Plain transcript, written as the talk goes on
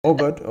All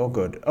good, all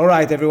good. All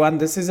right, everyone.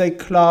 This is a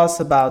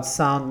class about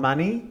sound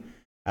money.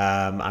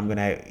 I'm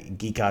gonna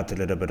geek out a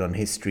little bit on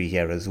history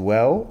here as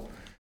well,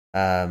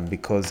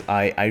 because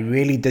I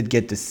really did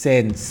get the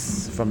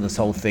sense from this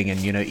whole thing,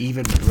 and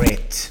even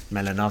Brett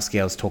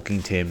Malinowski, I was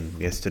talking to him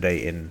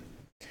yesterday in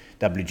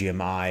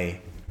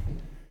WGMI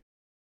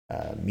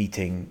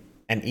meeting,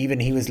 and even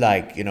he was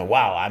like,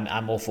 wow,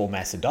 I'm all for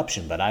mass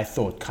adoption, but I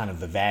thought kind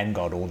of the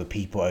vanguard, all the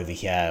people over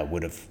here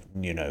would have,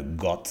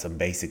 got some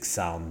basic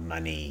sound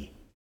money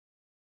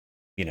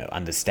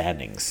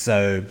understandings.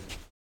 So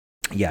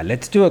yeah,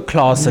 let's do a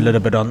class a little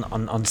bit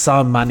on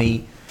sound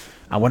money.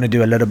 I want to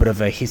do a little bit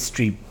of a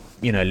history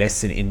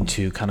lesson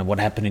into kind of what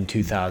happened in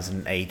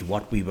 2008,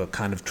 what we were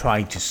kind of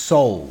trying to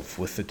solve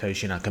with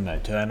Satoshi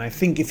Nakamoto. And I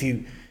think if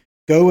you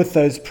go with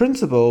those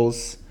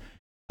principles,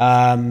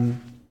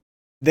 then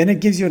it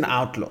gives you an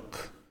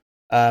outlook,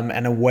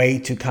 and a way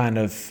to kind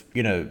of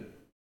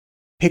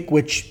pick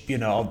which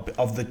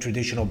of the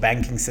traditional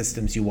banking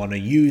systems you want to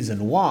use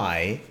and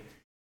why.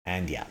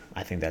 And yeah,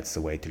 I think that's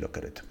the way to look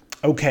at it.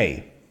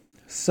 Okay,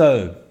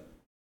 so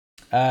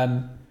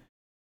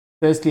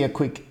firstly, a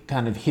quick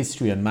kind of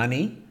history on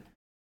money.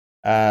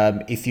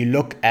 If you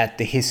look at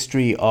the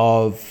history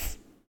of,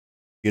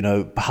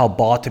 how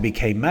barter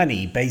became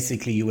money,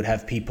 basically you would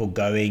have people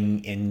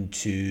going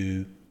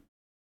into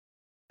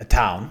a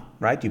town,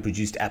 right? You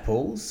produced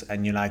apples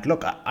and you're like,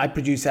 look, I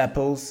produce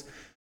apples.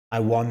 I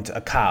want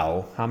a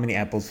cow. How many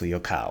apples for your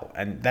cow?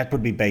 And that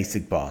would be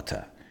basic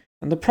barter.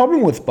 And the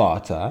problem with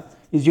barter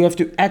is you have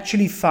to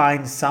actually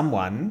find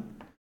someone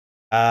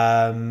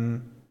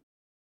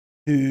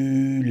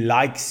who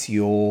likes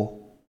your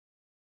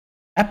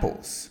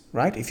apples,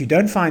 right? If you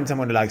don't find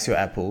someone who likes your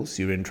apples,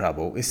 you're in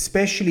trouble,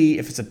 especially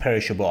if it's a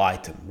perishable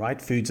item,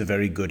 right? Foods are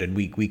very good, and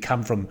we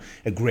come from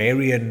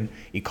agrarian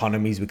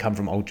economies, we come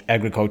from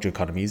agriculture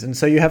economies, and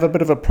so you have a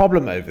bit of a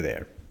problem over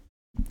there.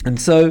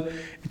 And so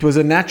it was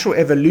a natural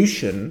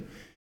evolution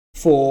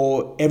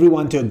for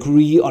everyone to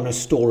agree on a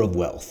store of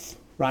wealth.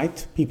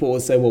 Right? People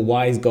always say, well,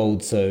 why is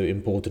gold so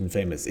important and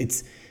famous?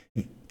 It's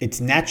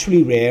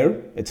naturally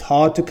rare. It's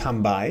hard to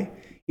come by.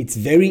 It's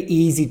very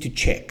easy to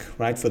check,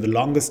 right? For the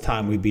longest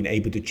time, we've been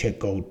able to check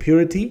gold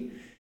purity.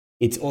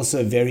 It's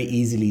also very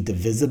easily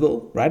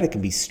divisible, right? It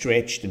can be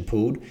stretched and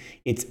pulled.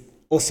 It's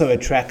also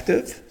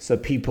attractive. So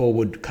people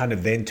would kind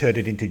of then turn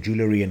it into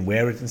jewelry and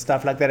wear it and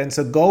stuff like that. And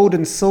so gold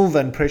and silver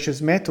and precious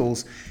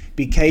metals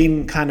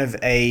became kind of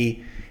a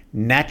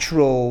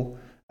natural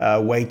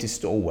way to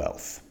store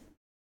wealth.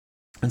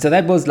 And so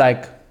that was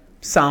like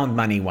sound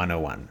money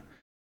 101.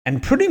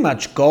 And pretty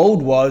much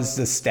gold was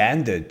the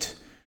standard,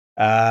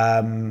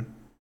 for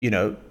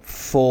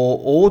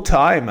all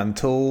time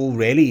until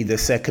really the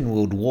Second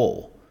World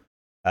War,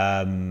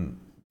 when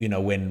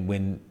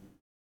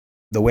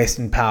the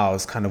Western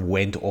powers kind of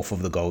went off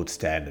of the gold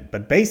standard.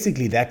 But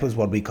basically that was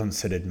what we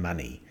considered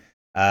money.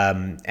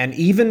 And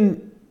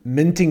even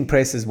minting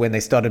presses, when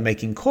they started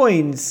making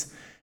coins,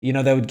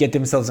 they would get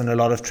themselves in a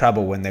lot of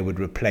trouble when they would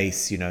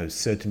replace,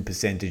 certain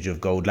percentage of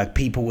gold. Like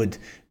people would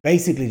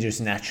basically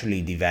just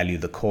naturally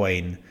devalue the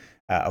coin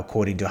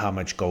according to how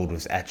much gold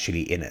was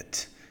actually in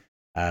it.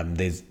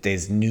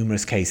 There's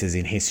numerous cases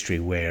in history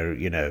where,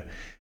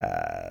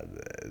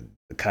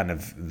 kind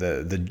of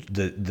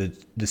the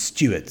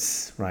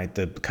Stuarts, right?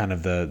 The kind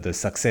of the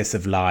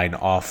successive line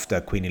after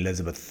Queen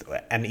Elizabeth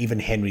and even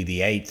Henry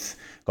VIII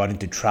got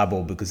into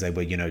trouble because they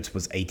were, it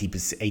was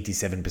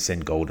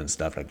 87% gold and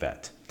stuff like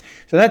that.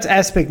 So that's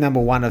aspect number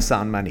one of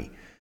sound money.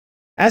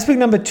 Aspect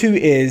number two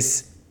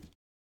is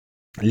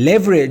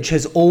leverage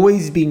has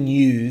always been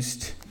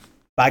used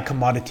by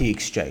commodity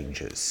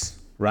exchanges,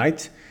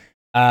 right?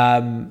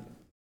 The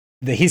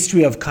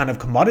history of kind of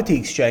commodity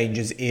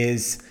exchanges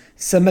is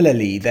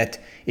similarly that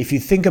if you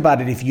think about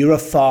it, if you're a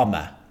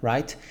farmer,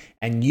 right,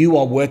 and you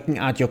are working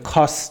out your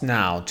costs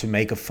now to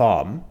make a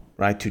farm,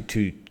 right,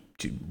 to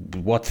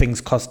what things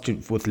cost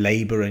with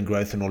labor and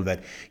growth and all of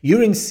that,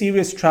 you're in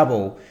serious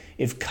trouble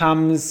if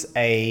comes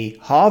a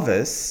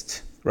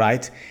harvest,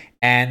 right,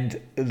 and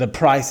the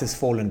price has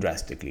fallen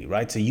drastically,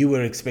 right? So you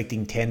were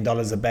expecting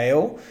 $10 a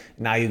bale,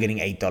 now you're getting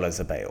 $8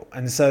 a bale.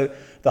 And so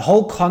the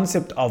whole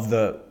concept of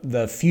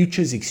the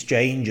futures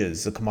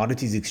exchanges, the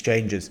commodities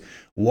exchanges,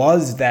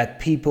 was that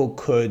people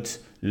could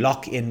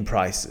lock in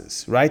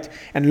prices, right?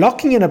 And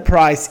locking in a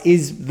price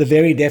is the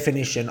very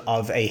definition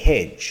of a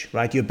hedge,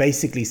 right? You're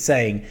basically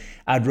saying,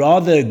 I'd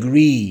rather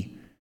agree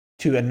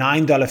to a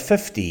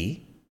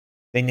 $9.50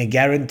 then you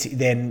guarantee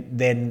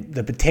then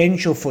the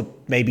potential for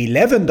maybe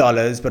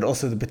 $11, but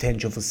also the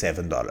potential for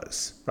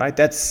 $7, right?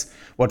 That's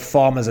what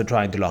farmers are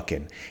trying to lock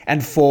in.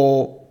 And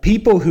for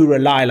people who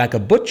rely, like a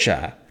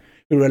butcher,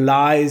 who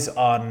relies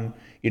on,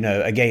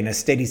 again, a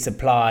steady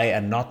supply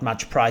and not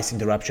much price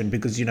interruption,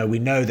 because, we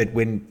know that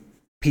when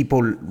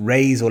people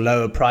raise or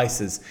lower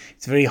prices,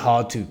 it's very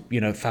hard to,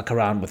 fuck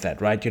around with that,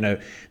 right?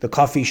 The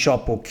coffee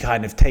shop will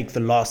kind of take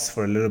the loss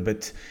for a little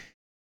bit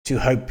to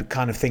hope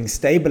kind of things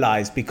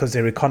stabilize, because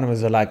their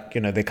economists are like,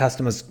 their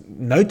customers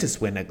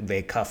notice when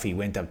their coffee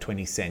went up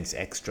 20 cents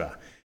extra,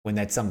 when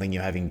that's something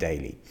you're having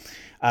daily.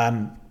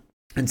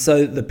 And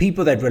so the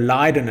people that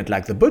relied on it,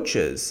 like the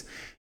butchers,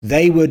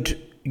 they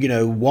would,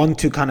 want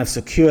to kind of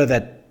secure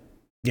that,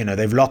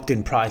 they've locked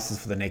in prices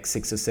for the next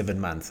 6 or 7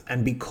 months.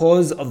 And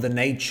because of the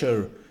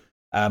nature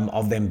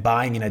of them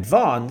buying in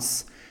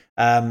advance,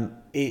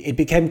 it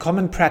became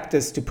common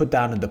practice to put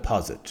down a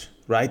deposit,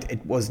 right?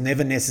 It was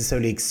never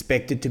necessarily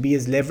expected to be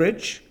as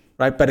leverage,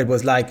 right? But it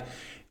was like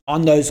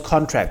on those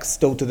contracts,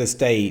 still to this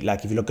day,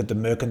 like if you look at the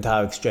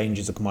mercantile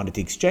exchanges or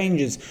commodity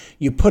exchanges,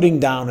 you're putting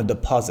down a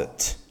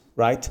deposit,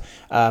 right?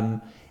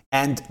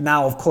 And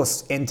now, of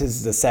course,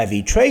 enters the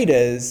savvy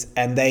traders,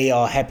 and they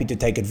are happy to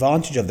take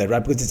advantage of that,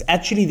 right? Because it's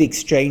actually the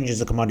exchanges,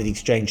 the commodity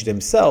exchange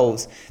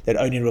themselves, that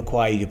only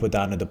require you to put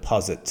down a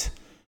deposit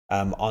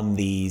on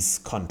these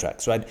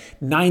contracts, right?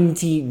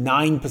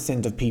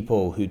 99% of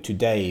people who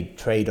today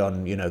trade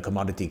on,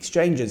 commodity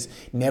exchanges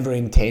never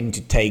intend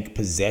to take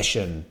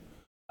possession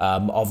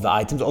of the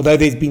items. Although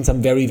there's been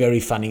some very, very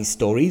funny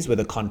stories where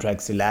the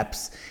contracts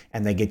elapse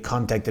and they get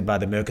contacted by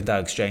the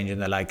mercantile exchange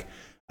and they're like,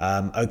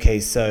 okay,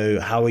 so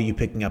how are you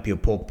picking up your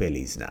pork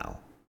bellies now?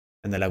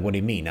 And they're like, what do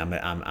you mean?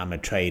 I'm a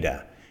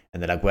trader.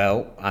 And they're like,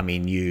 well, I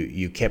mean,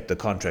 you kept the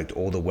contract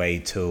all the way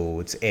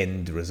till its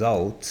end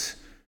result.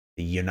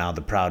 You're now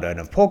the proud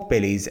owner of pork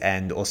bellies,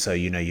 and also,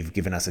 you've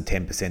given us a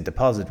 10%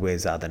 deposit.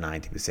 Where's the other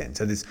 90%?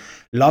 So there's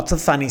lots of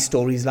funny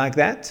stories like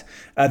that.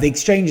 The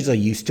exchanges are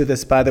used to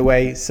this, by the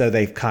way. So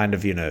they've kind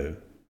of,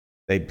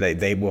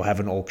 they will have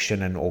an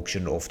auction and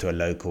auction off to a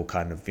local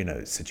kind of,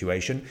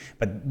 situation.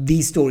 But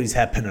these stories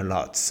happen a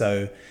lot.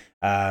 So,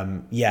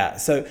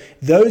 so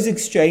those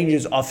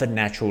exchanges offer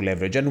natural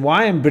leverage. And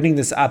why I'm bringing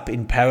this up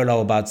in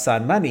parallel about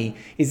sound money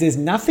is there's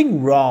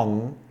nothing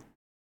wrong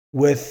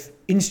with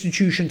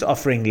institutions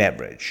offering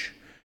leverage.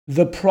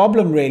 The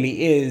problem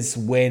really is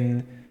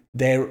when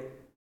they're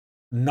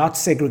not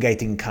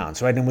segregating accounts,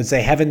 right? And when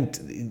they haven't,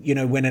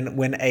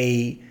 when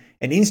an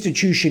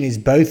institution is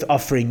both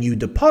offering you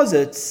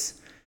deposits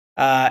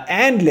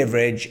and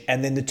leverage,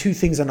 and then the two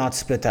things are not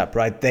split up,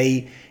 right?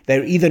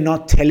 They're either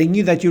not telling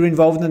you that you're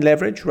involved in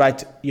leverage,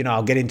 right?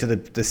 I'll get into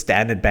the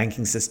standard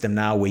banking system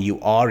now where you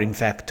are in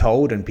fact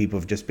told, and people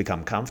have just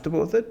become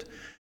comfortable with it.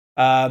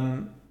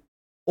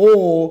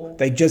 Or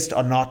they just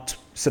are not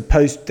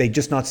they're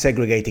just not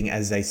segregating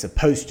as they're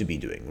supposed to be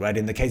doing, right?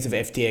 In the case of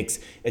FTX,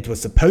 it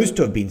was supposed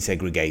to have been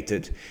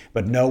segregated,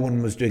 but no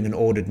one was doing an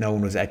audit. No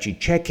one was actually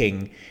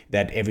checking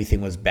that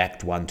everything was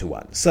backed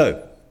one-to-one.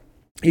 So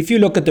if you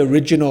look at the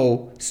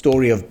original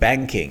story of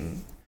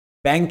banking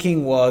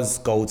was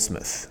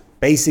goldsmith.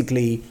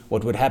 Basically,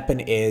 what would happen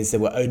is there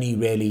were only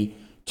really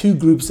two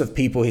groups of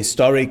people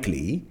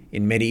historically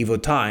in medieval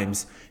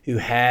times who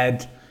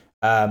had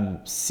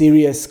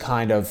serious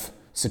kind of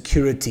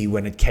security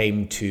when it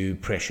came to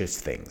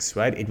precious things,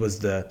 right? It was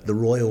the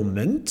royal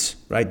mint,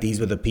 right? These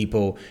were the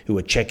people who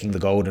were checking the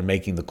gold and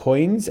making the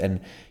coins. And,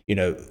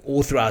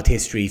 all throughout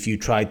history, if you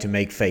tried to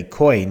make fake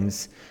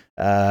coins,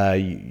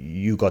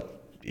 you got,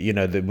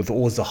 with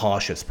always the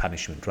harshest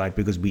punishment, right?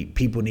 Because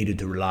people needed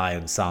to rely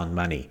on sound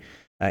money.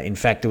 In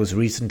fact, there was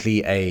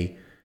recently a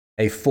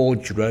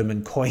forged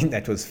Roman coin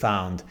that was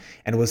found,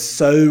 and it was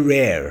so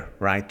rare,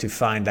 right, to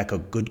find like a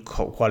good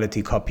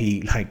quality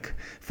copy, like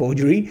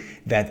forgery,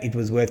 that it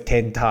was worth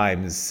 10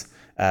 times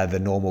the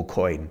normal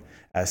coin.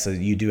 So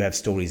you do have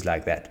stories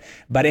like that.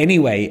 But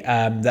anyway,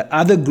 the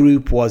other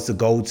group was the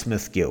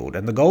Goldsmith Guild,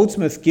 and the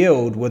Goldsmith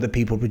Guild were the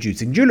people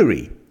producing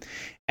jewelry.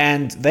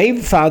 And they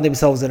found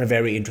themselves in a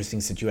very interesting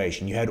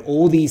situation. You had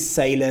all these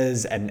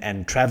sailors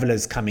and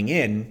travelers coming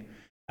in,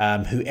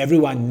 who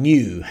everyone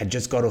knew had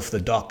just got off the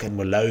dock and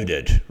were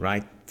loaded,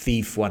 right?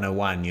 Thief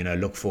 101,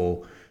 look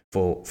for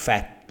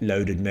fat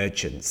loaded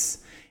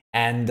merchants.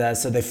 And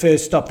so the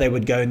first stop they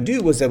would go and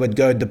do was they would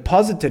go and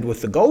deposit it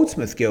with the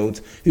Goldsmith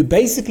Guild, who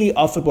basically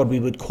offered what we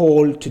would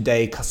call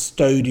today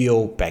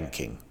custodial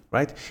banking,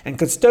 right? And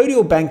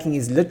custodial banking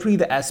is literally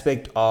the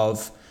aspect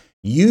of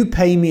you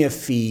pay me a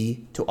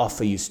fee to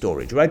offer you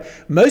storage, right?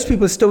 Most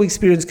people still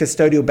experience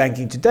custodial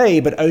banking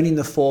today, but only in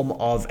the form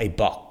of a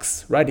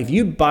box, right? If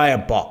you buy a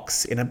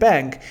box in a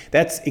bank,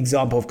 that's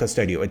example of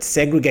custodial. It's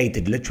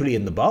segregated literally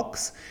in the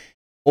box.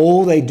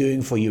 All they're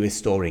doing for you is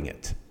storing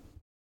it.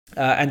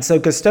 And so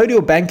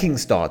custodial banking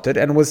started,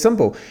 and it was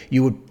simple.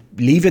 You would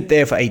leave it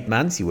there for 8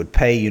 months. You would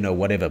pay,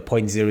 whatever,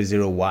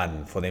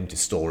 0.001 for them to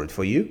store it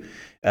for you.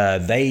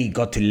 They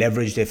got to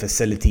leverage their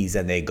facilities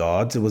and their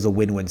guards. It was a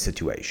win-win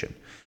situation.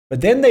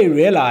 But then they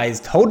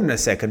realized, hold on a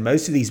second,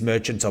 most of these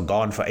merchants are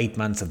gone for 8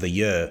 months of the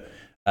year.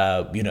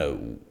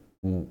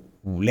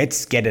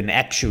 Let's get an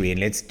actuary and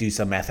let's do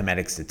some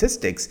mathematics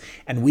statistics,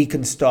 and we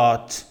can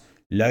start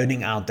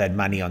loaning out that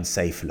money on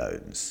safe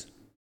loans.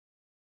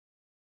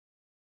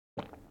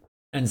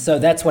 And so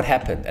that's what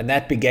happened. And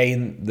that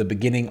began the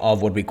beginning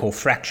of what we call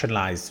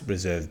fractionalized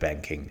reserve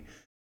banking.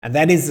 And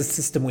that is the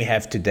system we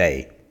have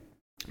today.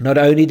 Not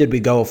only did we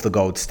go off the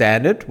gold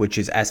standard, which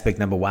is aspect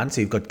number one, so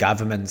you've got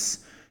governments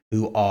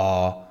who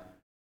are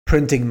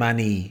printing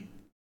money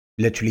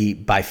literally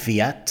by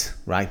fiat,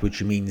 right,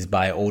 which means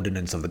by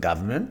ordinance of the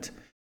government.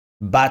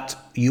 But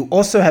you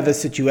also have a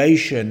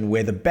situation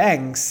where the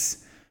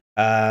banks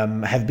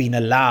have been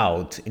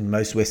allowed in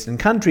most Western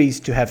countries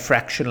to have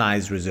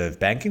fractionalized reserve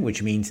banking,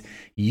 which means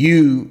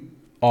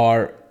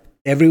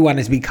everyone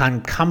has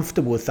become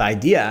comfortable with the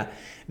idea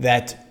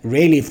that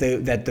really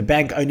that the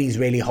bank only is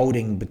really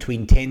holding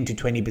between 10 to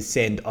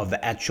 20% of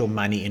the actual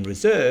money in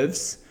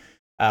reserves,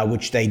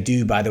 which they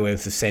do, by the way,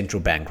 with the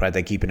central bank, right?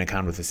 They keep an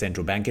account with the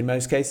central bank in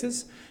most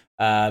cases,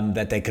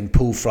 that they can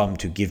pull from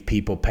to give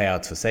people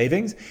payouts for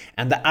savings.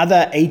 And the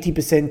other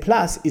 80%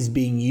 plus is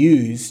being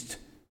used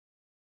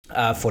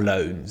for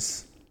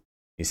loans,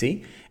 you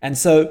see? And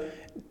so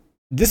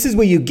this is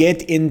where you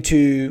get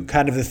into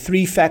kind of the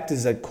three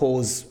factors that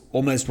cause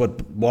almost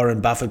what Warren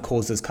Buffett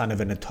calls as kind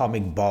of an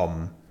atomic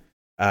bomb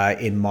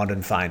in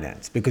modern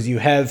finance. Because you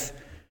have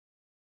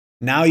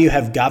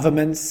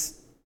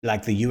governments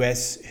like the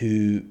US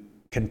who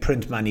can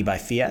print money by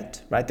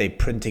fiat, right? They're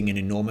printing an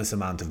enormous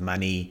amount of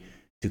money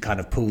to kind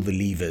of pull the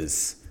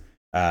levers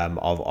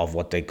of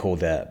what they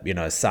call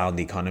a sound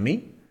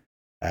economy.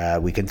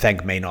 We can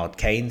thank Maynard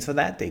Keynes for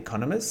that, the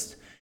economist.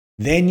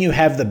 Then you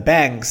have the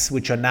banks,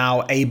 which are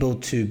now able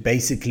to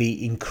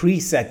basically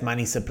increase that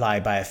money supply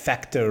by a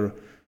factor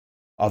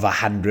of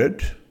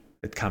 100.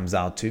 It comes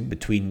out to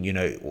between,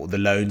 all the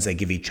loans they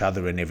give each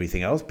other and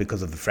everything else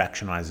because of the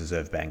fractionalized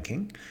reserve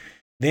banking.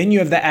 Then you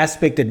have the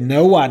aspect that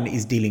no one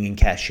is dealing in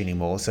cash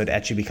anymore, so it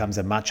actually becomes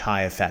a much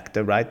higher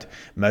factor, right?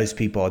 Most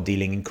people are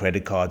dealing in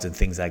credit cards and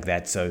things like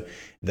that. So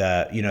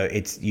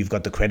you've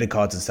got the credit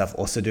cards and stuff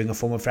also doing a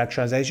form of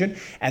fractionalization.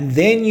 And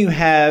then you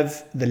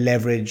have the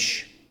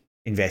leverage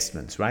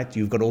investments, right?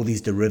 You've got all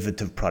these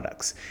derivative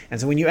products. And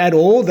so when you add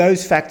all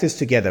those factors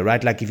together,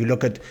 right? Like if you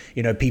look at,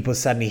 people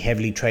suddenly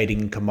heavily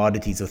trading in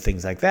commodities or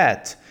things like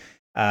that,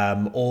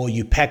 or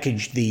you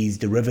package these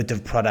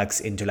derivative products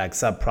into like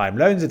subprime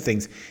loans and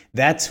things,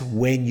 that's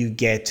when you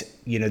get,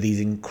 these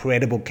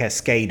incredible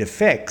cascade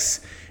effects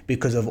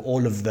because of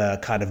all of the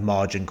kind of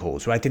margin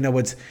calls, right? In other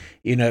words,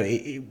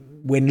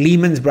 when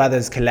Lehman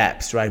Brothers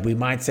collapsed, right, we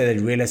might say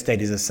that real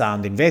estate is a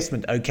sound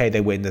investment. Okay, they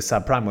were in the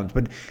subprime ones,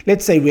 but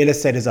let's say real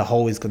estate as a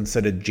whole is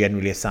considered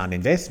generally a sound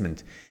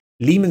investment.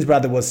 Lehman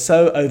Brothers was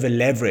so over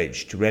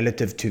leveraged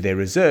relative to their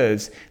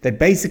reserves that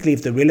basically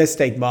if the real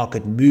estate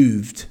market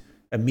moved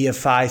a mere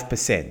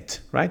 5%,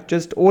 right,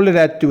 just all of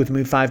that to do with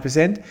move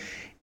 5%,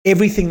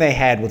 everything they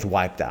had was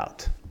wiped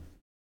out.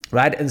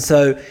 Right. And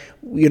so,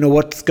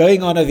 what's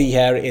going on over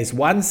here is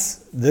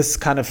once this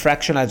kind of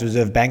fractionalized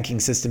reserve banking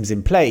system's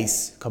in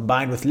place,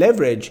 combined with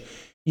leverage,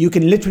 you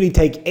can literally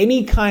take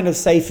any kind of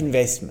safe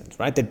investment,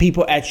 right, that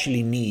people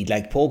actually need,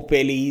 like pork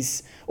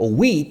bellies or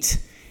wheat,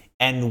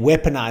 and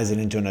weaponize it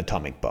into an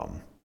atomic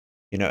bomb.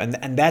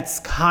 And that's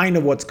kind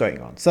of what's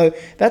going on. So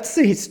that's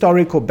the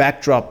historical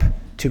backdrop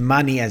to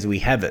money as we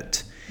have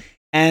it.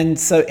 And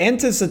so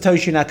enters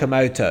Satoshi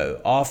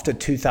Nakamoto after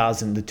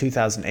the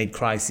 2008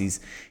 crisis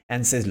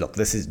and says, look,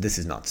 this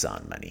is not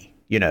sound money.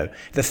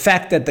 The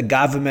fact that the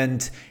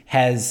government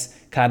has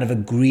kind of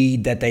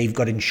agreed that they've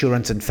got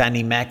insurance in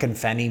Fannie Mac and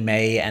Fannie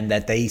Mae and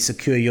that they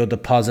secure your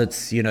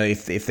deposits,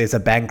 if there's a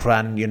bank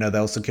run,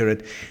 they'll secure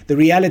it. The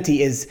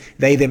reality is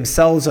they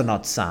themselves are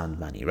not sound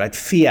money, right?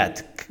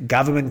 Fiat,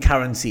 government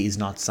currency is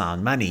not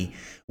sound money.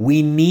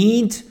 We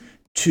need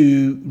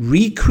to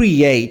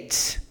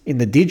recreate in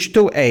the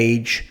digital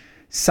age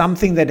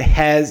something that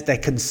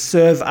can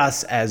serve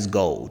us as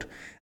gold.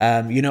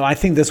 I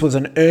think this was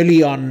an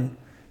early on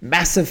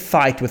massive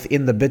fight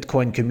within the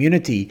Bitcoin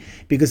community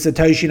because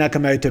Satoshi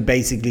Nakamoto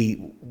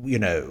basically,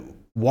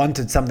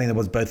 wanted something that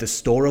was both a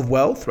store of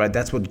wealth, right?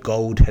 That's what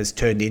gold has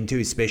turned into,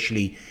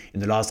 especially in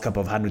the last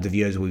couple of hundreds of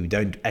years where we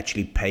don't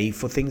actually pay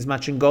for things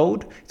much in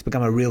gold. It's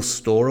become a real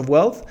store of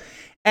wealth.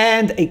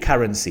 And a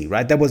currency,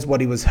 right? That was what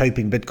he was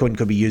hoping Bitcoin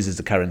could be used as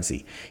a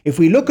currency. If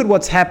we look at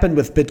what's happened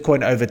with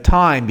Bitcoin over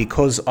time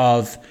because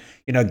of,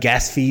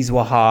 gas fees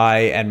were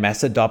high and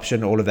mass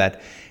adoption, all of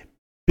that,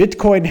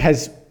 Bitcoin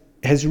has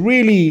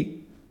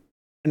really,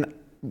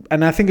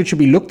 and I think it should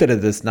be looked at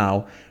as this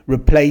now,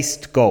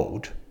 replaced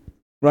gold,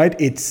 right?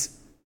 It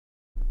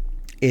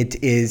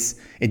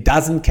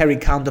doesn't carry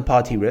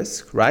counterparty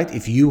risk, right?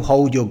 If you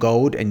hold your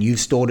gold and you've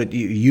stored it,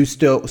 you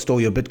still store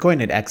your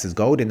Bitcoin, it acts as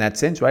gold in that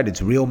sense, right?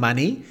 It's real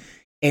money.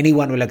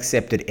 Anyone will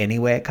accept it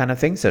anywhere kind of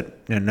thing. So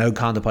no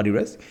counterparty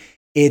risk.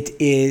 It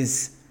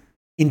is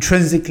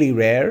intrinsically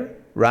rare,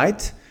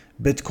 right?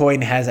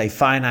 Bitcoin has a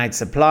finite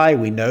supply.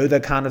 We know the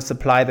kind of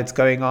supply that's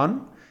going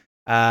on.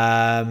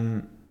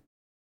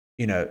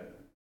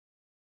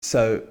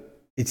 So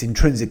it's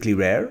intrinsically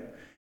rare.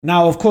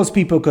 Now, of course,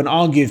 people can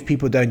argue if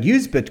people don't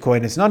use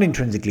Bitcoin, it's not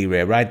intrinsically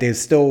rare, right? There's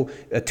still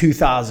a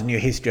 2,000-year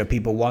history of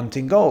people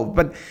wanting gold.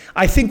 But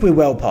I think we're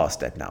well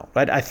past that now,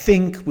 right? I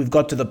think we've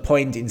got to the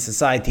point in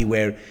society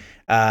where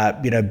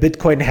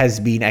Bitcoin has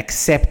been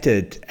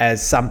accepted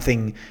as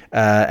something,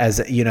 as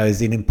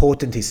an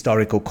important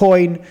historical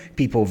coin.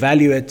 People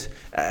value it.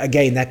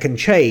 Again, that can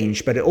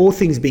change, but all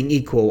things being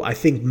equal, I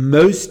think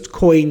most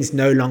coins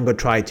no longer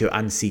try to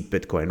unseat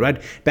Bitcoin,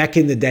 right? Back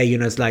in the day,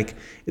 it's like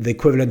the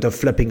equivalent of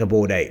flipping a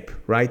Bored Ape,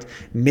 right?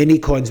 Many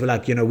coins were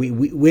like,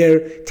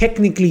 we're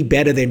technically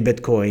better than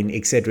Bitcoin,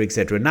 et cetera, et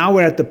cetera. Now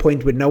we're at the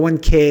point where no one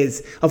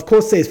cares. Of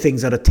course, there's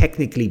things that are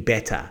technically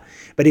better.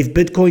 But if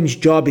Bitcoin's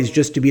job is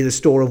just to be the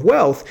store of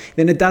wealth,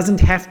 then it doesn't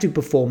have to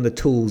perform the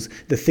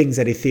things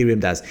that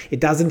Ethereum does.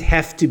 It doesn't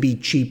have to be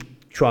cheap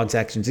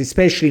transactions,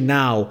 especially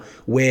now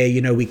where,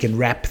 we can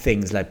wrap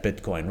things like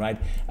Bitcoin, right?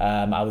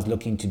 I was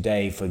looking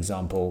today, for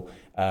example,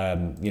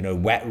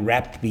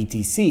 wrapped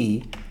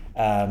BTC,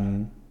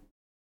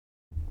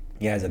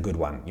 is a good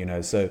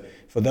one, so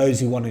for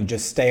those who want to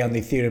just stay on the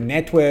Ethereum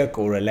network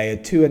or a layer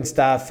 2 and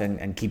stuff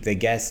and keep their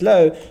gas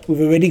low, we've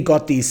already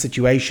got these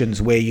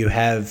situations where you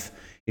have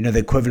the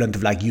equivalent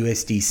of like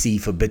USDC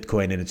for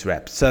Bitcoin and its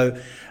wrapped. So,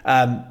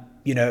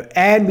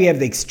 and we have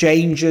the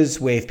exchanges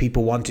where if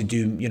people want to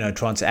do,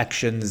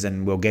 transactions,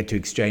 and we'll get to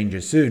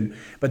exchanges soon.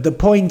 But the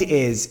point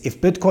is, if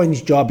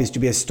Bitcoin's job is to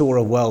be a store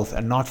of wealth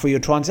and not for your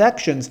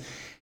transactions,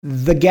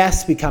 the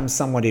gas becomes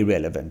somewhat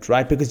irrelevant,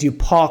 right? Because you're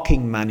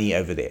parking money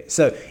over there.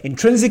 So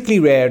intrinsically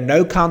rare,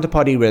 no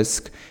counterparty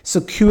risk,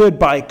 secured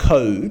by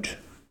code,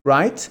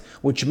 right?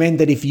 Which meant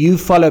that if you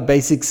follow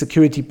basic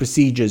security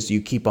procedures,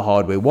 you keep a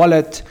hardware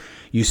wallet,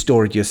 you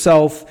store it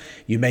yourself,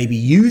 you maybe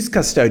use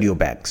custodial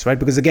banks, right?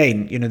 Because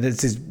again,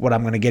 this is what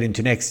I'm going to get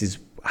into next, is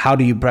how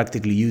do you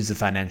practically use the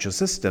financial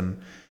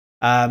system?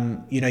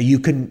 You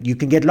can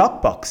get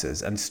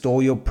lockboxes and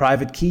store your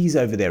private keys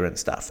over there and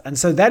stuff. And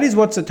so that is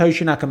what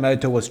Satoshi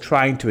Nakamoto was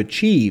trying to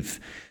achieve.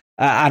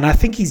 And I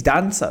think he's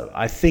done so.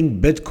 I think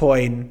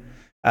Bitcoin,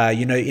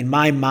 in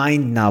my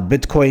mind now,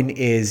 Bitcoin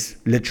is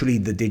literally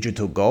the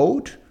digital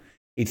gold.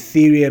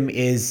 Ethereum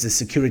is the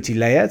security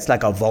layer. It's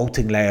like a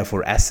vaulting layer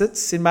for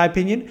assets, in my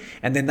opinion.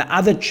 And then the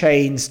other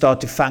chains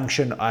start to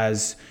function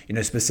as,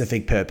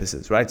 specific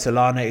purposes, right?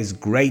 Solana is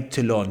great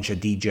to launch a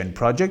degen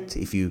project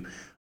if you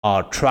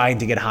are trying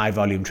to get high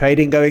volume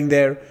trading going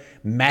there.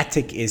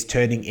 Matic is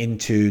turning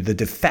into the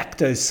de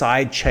facto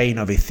side chain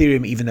of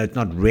Ethereum, even though it's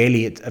not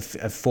really a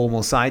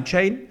formal side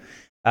chain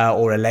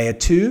or a layer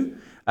 2.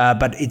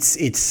 But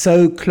it's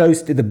so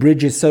close to the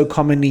bridge, is so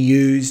commonly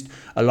used.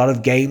 A lot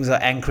of games are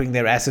anchoring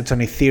their assets on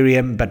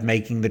Ethereum, but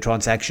making the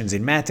transactions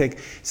in Matic.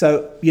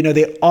 So,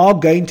 there are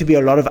going to be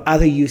a lot of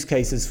other use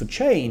cases for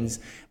chains,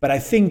 but I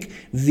think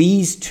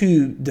these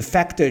two de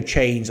facto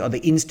chains are the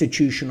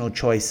institutional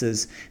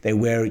choices. They're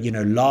where,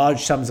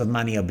 large sums of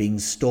money are being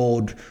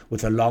stored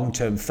with a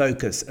long-term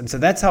focus. And so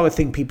that's how I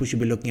think people should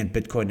be looking at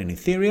Bitcoin and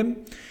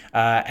Ethereum,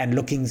 and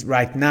looking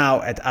right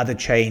now at other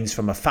chains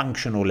from a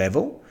functional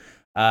level.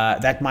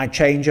 That might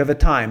change over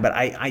time, but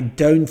I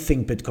don't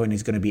think Bitcoin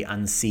is going to be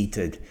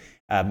unseated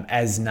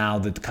as now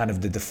the kind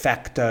of the de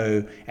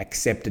facto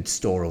accepted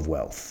store of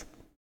wealth.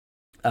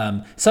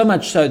 So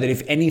much so that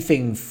if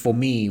anything for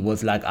me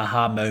was like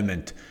aha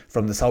moment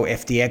from this whole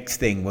FTX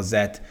thing was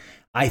that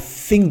I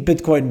think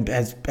Bitcoin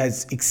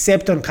has,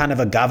 except on kind of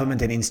a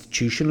government and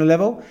institutional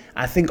level,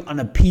 I think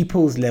on a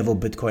people's level,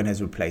 Bitcoin has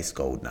replaced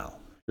gold now.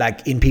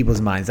 Like in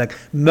people's minds, like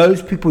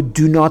most people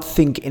do not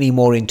think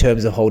anymore in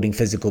terms of holding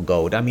physical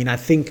gold. I mean, I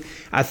think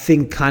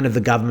kind of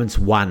the government's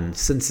won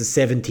since the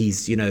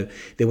 70s.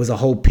 There was a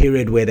whole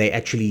period where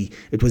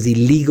it was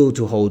illegal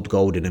to hold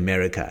gold in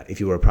America if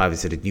you were a private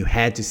citizen. You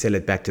had to sell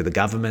it back to the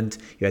government.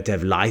 You had to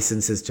have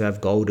licenses to have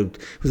gold. It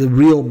was a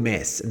real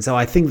mess. And so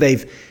I think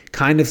they've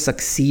kind of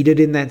succeeded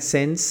in that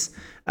sense.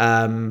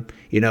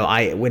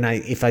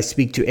 If I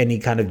speak to any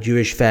kind of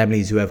Jewish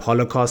families who have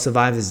Holocaust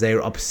survivors, they're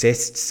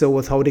obsessed still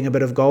with holding a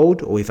bit of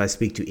gold. Or if I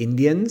speak to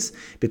Indians,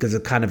 because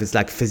it's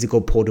like physical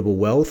portable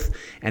wealth.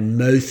 And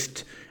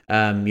most,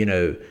 European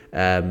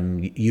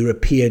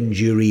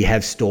Jewry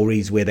have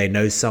stories where they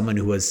know someone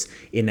who was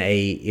in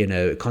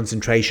a,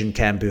 concentration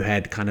camp who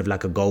had kind of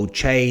like a gold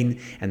chain,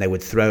 and they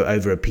would throw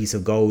over a piece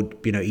of gold,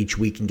 each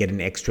week and get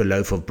an extra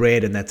loaf of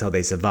bread. And that's how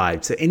they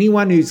survived. So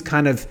anyone who's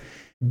kind of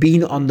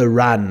been on the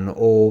run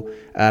or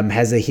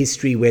has a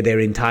history where their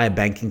entire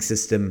banking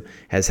system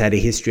has had a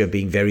history of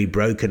being very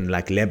broken,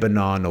 like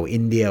Lebanon or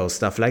India or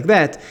stuff like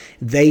that,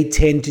 they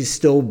tend to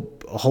still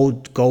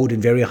hold gold in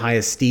very high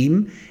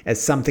esteem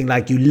as something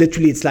like you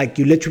literally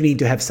need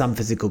to have some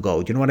physical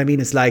gold. You know what I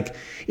mean? It's like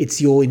it's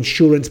your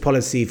insurance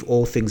policy if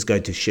all things go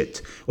to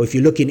shit. Or if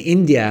you look in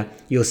India,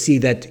 you'll see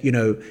that,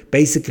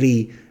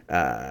 basically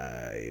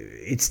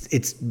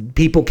it's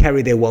people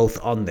carry their wealth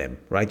on them,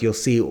 right? You'll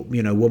see,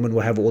 women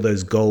will have all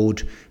those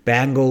gold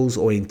bangles,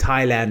 or in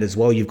Thailand as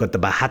well, you've got the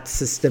Bahat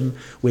system,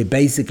 where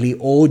basically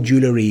all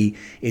jewelry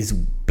is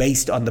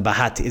based on the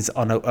Bahat, is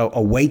on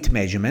a weight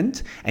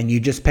measurement, and you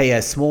just pay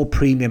a small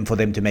premium for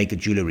them to make a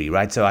jewelry,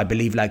 right? So I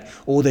believe like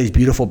all those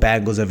beautiful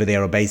bangles over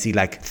there are basically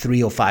like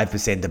 3 or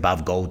 5%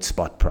 above gold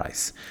spot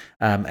price.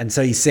 And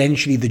so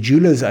essentially the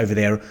jewelers over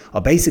there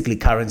are basically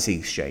currency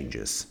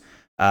exchanges.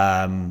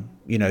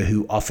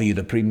 who offer you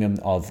the premium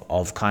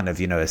of kind of,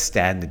 a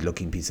standard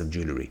looking piece of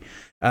jewelry.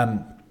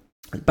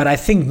 But I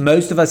think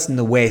most of us in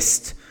the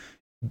West,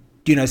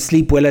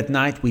 sleep well at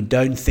night. We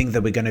don't think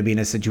that we're going to be in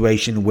a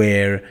situation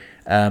where,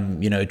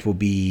 it will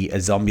be a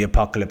zombie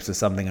apocalypse or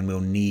something and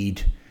we'll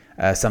need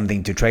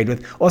something to trade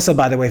with. Also,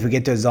 by the way, if we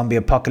get to a zombie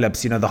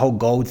apocalypse, the whole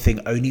gold thing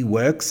only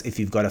works if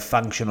you've got a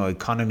functional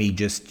economy,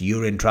 just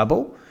you're in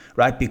trouble,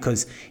 right?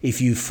 Because if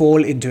you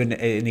fall into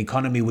an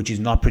economy which is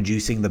not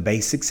producing the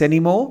basics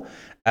anymore,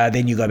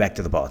 then you go back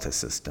to the barter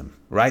system,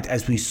 right?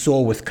 As we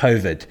saw with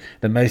COVID,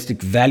 the most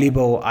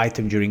valuable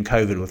item during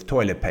COVID was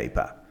toilet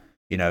paper.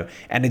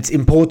 And it's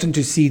important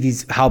to see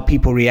how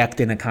people react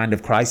in a kind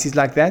of crisis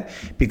like that,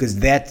 because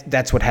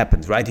that's what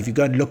happens, right? If you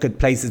go and look at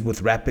places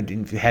with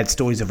had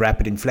stories of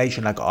rapid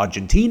inflation like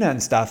Argentina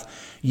and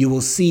stuff, you will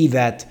see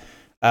that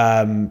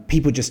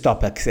people just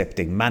stop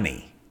accepting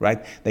money,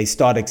 right? They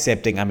start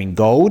accepting,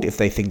 gold, if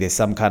they think there's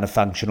some kind of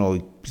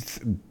functional,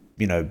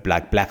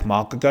 black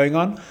market going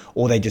on,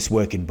 or they just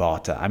work in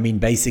barter.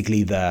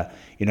 Basically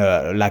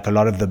like a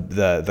lot of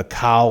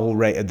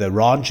the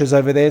ranchers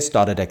over there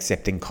started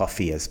accepting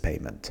coffee as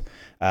payment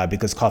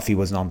because coffee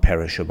was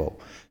non-perishable.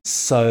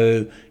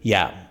 So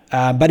yeah,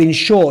 but in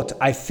short,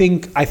 I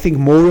think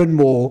more and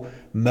more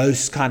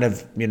most kind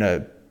of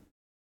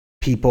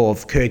people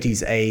of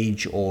Curtis'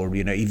 age or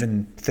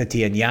even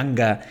 30 and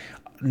younger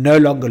no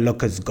longer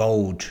look as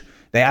gold.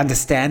 They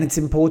understand it's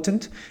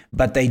important,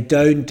 but they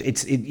don't.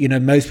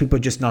 Most people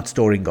are just not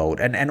storing gold,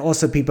 and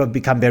also people have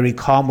become very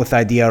calm with the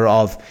idea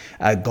of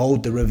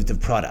gold derivative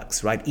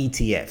products, right?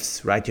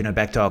 ETFs, right?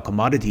 Back to our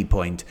commodity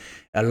point.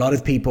 A lot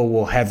of people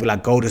will have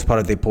like gold as part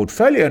of their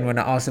portfolio, and when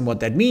I ask them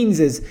what that means,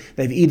 is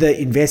they've either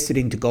invested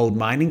into gold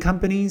mining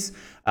companies,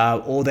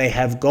 or they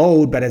have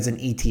gold but as an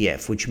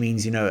ETF, which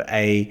means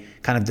a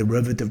kind of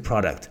derivative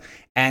product,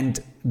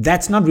 and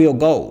that's not real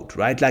gold,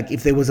 right? Like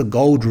if there was a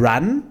gold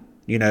run.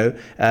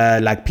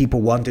 Like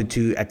people wanted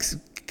to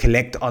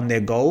collect on their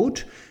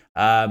gold,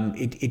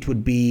 it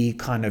would be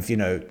kind of,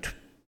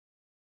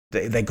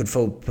 they could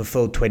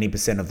fulfill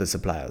 20% of the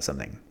supply or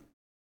something.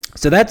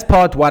 So that's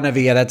part one over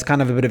here. That's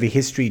kind of a bit of a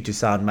history to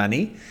sound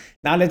money.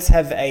 Now let's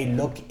have a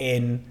look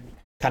in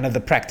kind of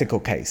the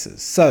practical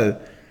cases. So,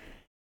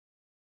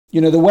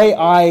 the way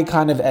I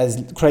kind of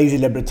as crazy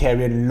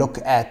libertarian look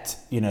at,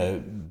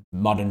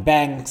 modern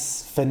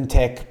banks,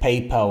 fintech,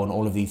 PayPal, and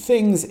all of these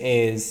things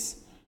is,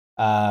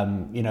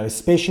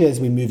 especially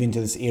as we move into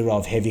this era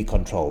of heavy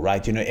control,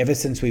 right? Ever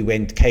since we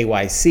went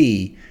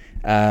KYC,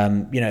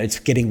 it's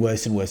getting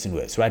worse and worse and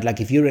worse, right? Like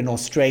if you're in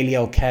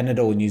Australia or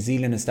Canada or New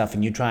Zealand and stuff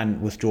and you try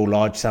and withdraw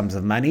large sums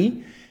of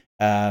money,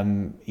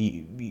 they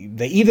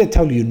either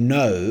tell you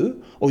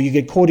no, or you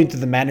get called into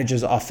the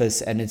manager's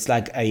office and it's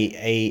like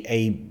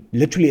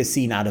literally a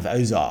scene out of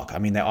Ozark.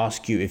 They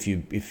ask you if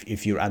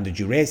you're under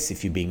duress,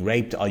 if you're being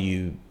raped, are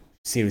you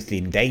seriously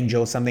in danger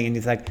or something, and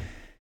it's like,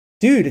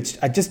 dude,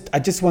 I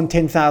just want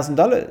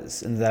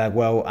 $10,000. And they're like,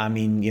 well,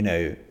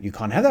 you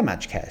can't have that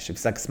much cash.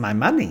 It's like, it's my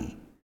money.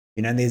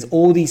 And there's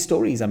all these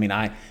stories.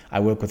 I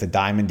work with a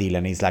diamond dealer,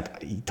 and he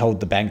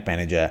told the bank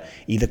manager,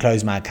 either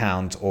close my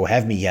account or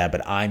have me here,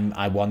 but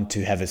I want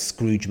to have a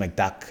Scrooge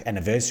McDuck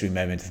anniversary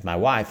moment with my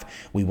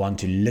wife. We want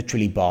to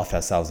literally bath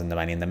ourselves in the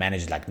money. And the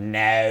manager's like,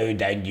 no,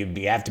 don't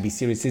you have to be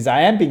serious. He says,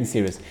 I am being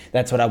serious.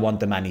 That's what I want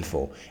the money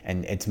for.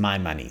 And it's my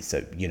money.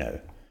 So,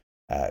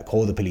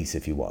 call the police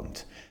if you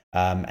want.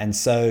 And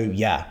so,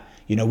 yeah,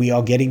 we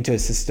are getting to a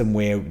system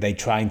where they're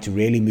trying to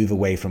really move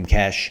away from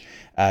cash.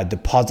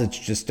 Deposits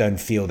just don't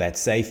feel that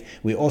safe.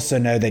 We also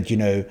know that,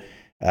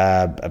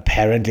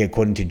 apparently,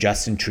 according to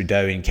Justin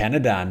Trudeau in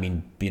Canada,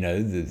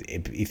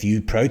 if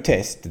you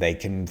protest, they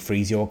can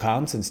freeze your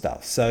accounts and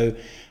stuff. So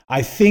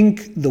I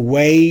think the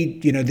way,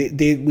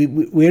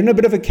 we're in a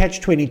bit of a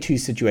catch-22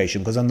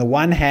 situation, because on the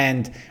one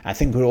hand, I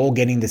think we're all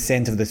getting the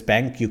sense of this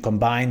bank. You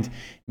combined,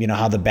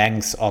 how the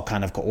banks are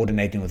kind of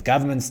coordinating with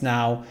governments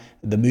now,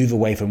 the move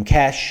away from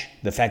cash,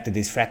 the fact that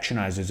there's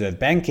fractionalized reserve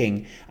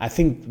banking. I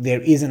think there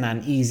is an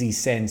uneasy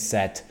sense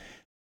that,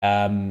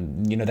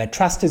 that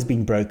trust has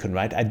been broken,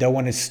 right? I don't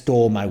want to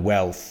store my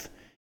wealth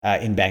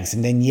in banks.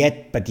 And then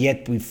yet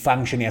we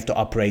functionally have to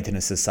operate in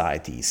a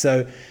society.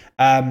 So,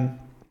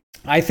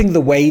 I think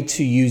the way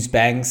to use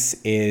banks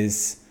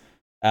is,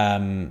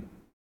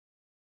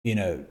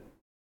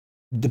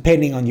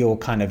 depending on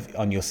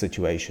your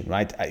situation,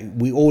 right?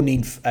 We all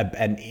need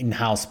an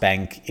in-house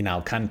bank in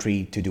our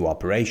country to do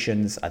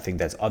operations. I think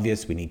that's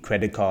obvious. We need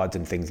credit cards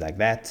and things like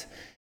that.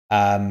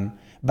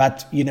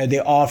 But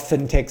there are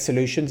fintech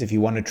solutions. If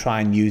you want to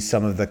try and use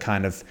some of the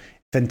kind of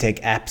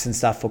fintech apps and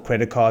stuff for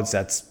credit cards,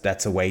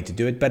 that's a way to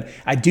do it. But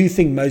I do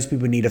think most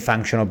people need a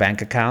functional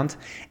bank account,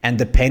 and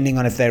depending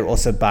on if they're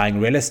also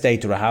buying real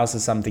estate or a house or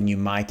something, you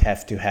might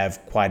have to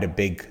have quite a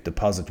big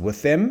deposit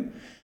with them.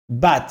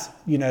 But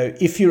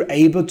if you're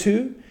able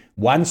to,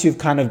 once you've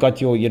kind of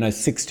got your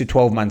 6 to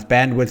 12 month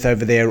bandwidth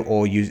over there,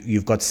 or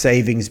you've got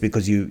savings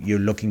because you're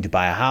looking to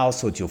buy a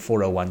house, or it's your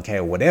 401k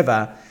or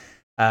whatever,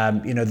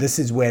 this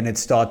is when it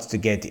starts to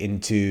get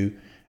into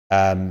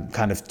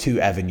kind of two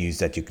avenues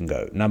that you can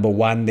go. Number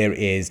one, there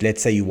is,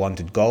 let's say you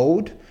wanted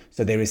gold.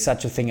 So there is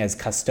such a thing as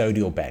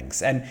custodial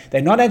banks, and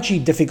they're not actually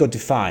difficult to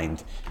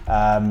find.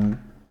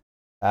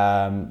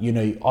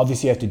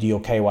 Obviously you have to do your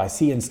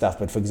KYC and stuff,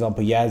 but for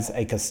example, here's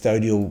a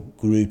custodial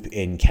group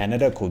in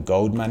Canada called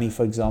Gold Money,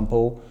 for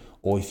example,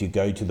 or if you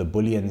go to the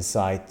bullion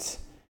site.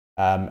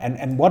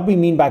 And what we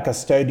mean by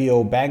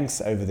custodial banks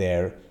over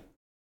there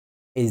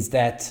is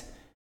that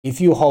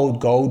if you hold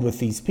gold with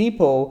these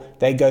people,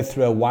 they go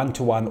through a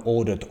one-to-one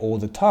audit all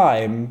the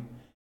time.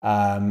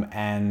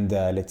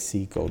 Let's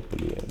see, gold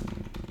bullion.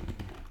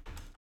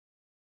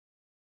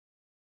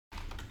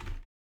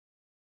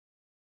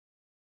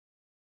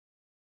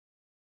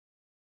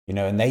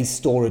 And they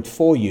store it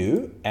for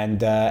you, and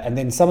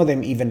then some of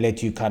them even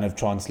let you kind of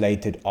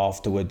translate it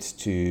afterwards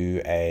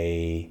to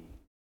a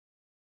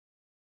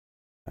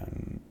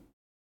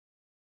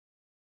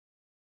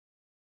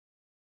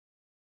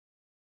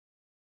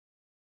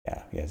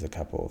here's a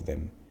couple of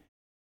them.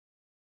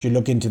 You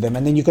look into them,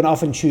 and then you can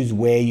often choose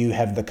where you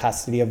have the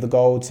custody of the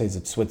gold. So is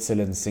it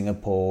Switzerland,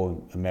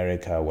 Singapore,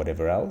 America,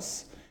 whatever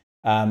else?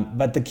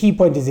 But the key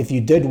point is, if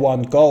you did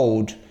want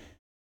gold,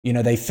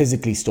 they're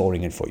physically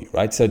storing it for you,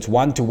 right? So it's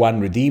one-to-one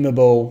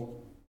redeemable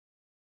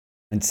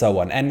and so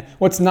on. And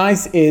what's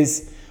nice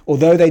is,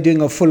 although they're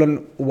doing a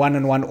full-on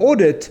one-on-one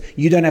audit,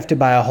 you don't have to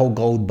buy a whole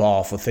gold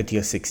bar for 30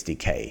 or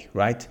 60K,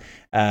 right?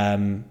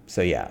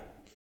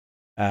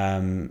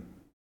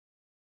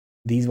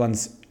 These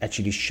ones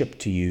actually ship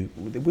to you.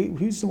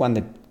 Who's the one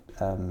that,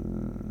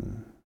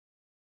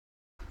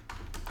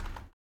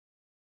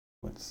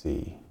 let's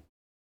see.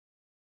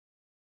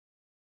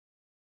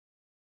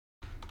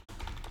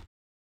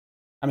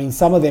 I mean,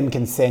 some of them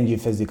can send you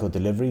physical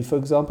delivery, for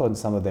example, and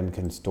some of them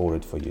can store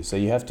it for you. So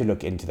you have to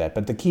look into that.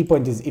 But the key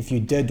point is, if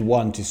you did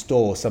want to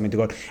store something to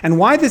gold, and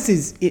why this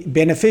is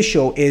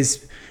beneficial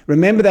is,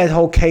 remember that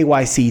whole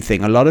KYC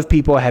thing. A lot of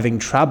people are having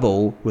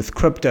trouble with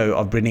crypto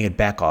of bringing it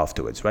back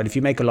afterwards, right? If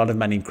you make a lot of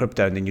money in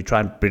crypto and then you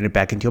try and bring it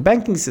back into your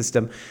banking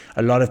system,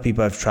 a lot of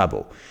people have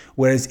trouble.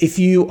 Whereas if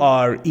you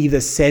are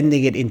either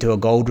sending it into a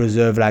gold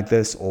reserve like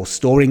this, or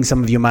storing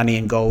some of your money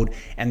in gold,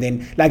 and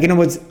then, like, in other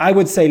words, I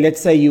would say,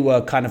 let's say you were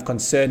kind of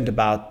concerned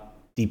about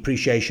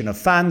depreciation of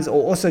funds,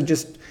 or also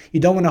just you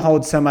don't want to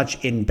hold so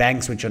much in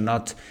banks which are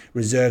not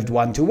reserved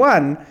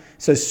one-to-one.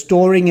 So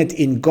storing it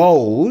in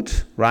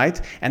gold, right,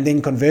 and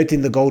then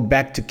converting the gold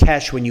back to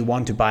cash when you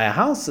want to buy a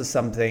house or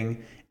something,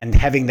 and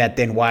having that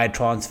then wire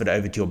transferred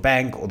over to your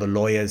bank or the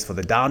lawyers for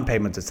the down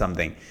payment or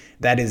something,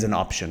 that is an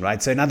option,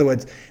 right? So in other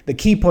words, the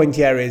key point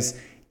here is,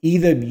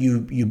 either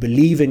you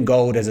believe in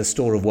gold as a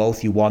store of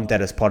wealth, you want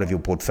that as part of your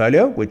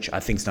portfolio, which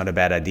I think is not a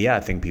bad idea. I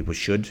think people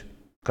should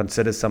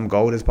consider some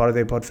gold as part of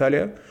their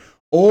portfolio.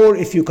 Or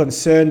if you're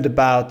concerned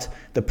about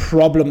the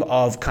problem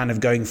of kind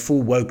of going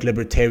full woke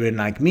libertarian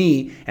like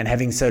me and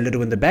having so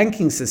little in the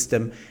banking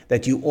system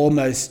that you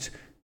almost,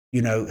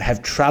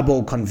 have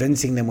trouble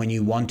convincing them when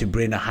you want to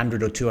bring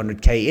 100 or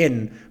 200K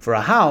in for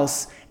a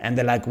house, and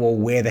they're like, well,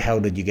 where the hell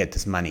did you get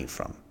this money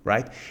from,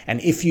 right? And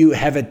if you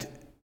have it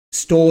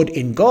stored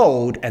in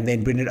gold and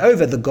then bring it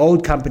over, the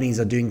gold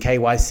companies are doing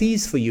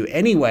KYCs for you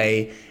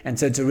anyway, and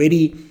so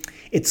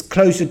it's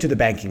closer to the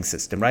banking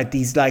system, right?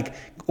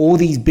 All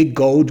these big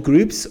gold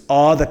groups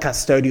are the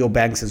custodial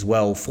banks as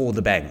well for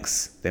the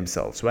banks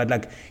themselves, right?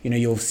 Like,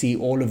 you'll see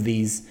all of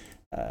these.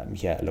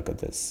 Here, look at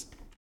this.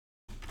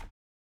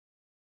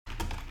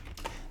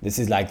 This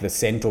is like the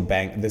central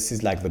bank. This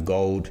is like the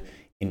gold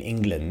in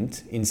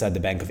England, inside the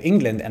Bank of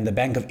England. And the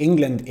Bank of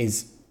England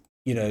is,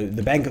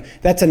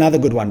 that's another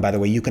good one, by the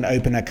way. You can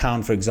open an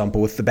account, for example,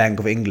 with the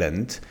Bank of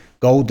England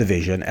gold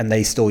division, and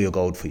they store your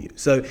gold for you.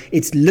 So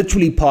it's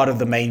literally part of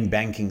the main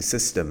banking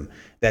system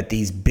that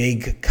these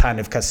big kind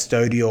of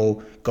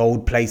custodial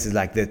gold places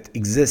like that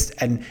exist,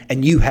 and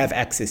you have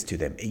access to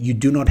them. You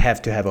do not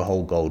have to have a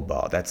whole gold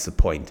bar. That's the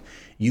point.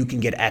 You can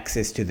get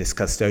access to this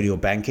custodial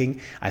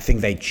banking. I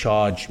think they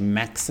charge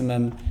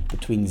maximum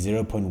between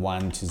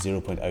 0.1 to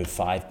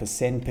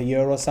 0.05% per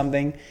year or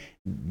something.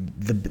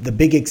 The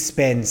big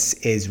expense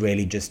is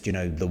really just,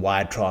 the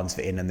wire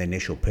transfer in and the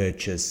initial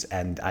purchase,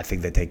 and I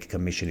think they take a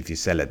commission if you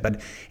sell it.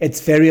 But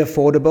it's very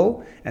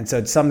affordable, and so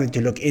it's something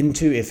to look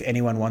into if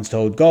anyone wants to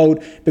hold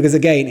gold. Because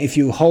again, if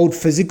you hold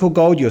physical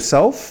gold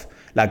yourself,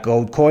 like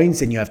gold coins,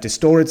 then you have to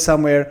store it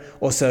somewhere.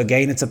 Also,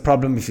 again, it's a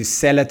problem if you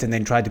sell it and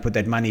then try to put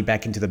that money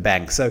back into the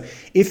bank. So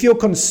if your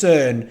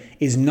concern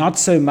is not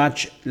so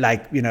much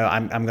like,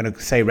 I'm going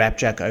to say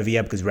Rapjack over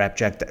here because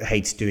Rapjack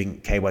hates doing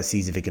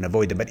KYCs if you can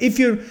avoid them. But if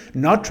you're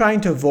not trying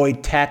to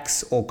avoid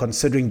tax or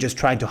considering just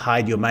trying to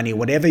hide your money,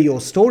 whatever your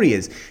story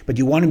is, but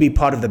you want to be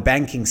part of the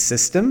banking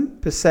system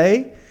per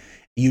se,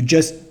 you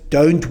just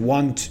don't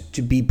want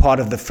to be part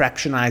of the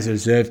fractionized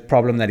reserve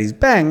problem that is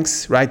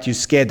banks, right? You're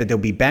scared that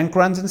there'll be bank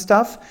runs and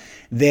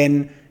stuff.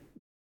 Then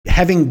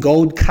having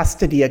gold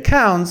custody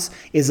accounts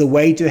is a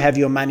way to have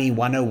your money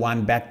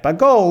 101 backed by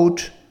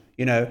gold,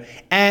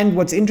 And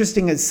what's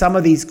interesting is some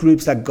of these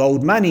groups like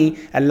Gold Money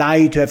allow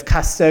you to have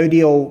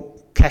custodial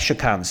cash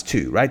accounts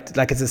too, right?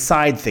 Like it's a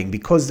side thing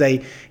because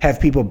they have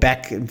people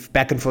back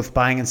and forth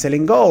buying and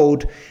selling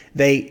gold.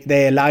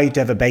 They allow you to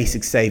have a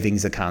basic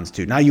savings accounts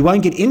too. Now you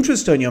won't get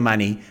interest on your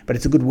money, but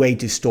it's a good way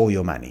to store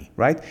your money,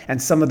 right?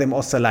 And some of them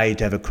also allow you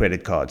to have a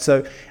credit card.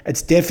 So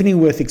it's definitely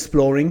worth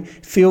exploring.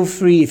 Feel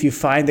free if you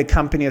find a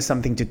company or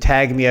something to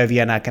tag me over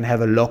here and I can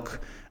have a look,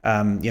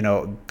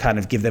 kind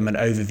of give them an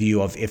overview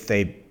of if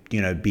they,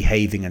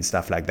 behaving and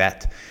stuff like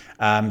that.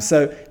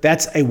 So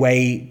that's a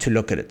way to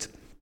look at it.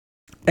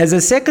 As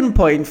a second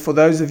point, for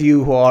those of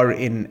you who are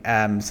in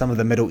some of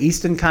the Middle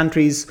Eastern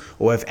countries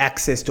or have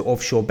access to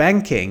offshore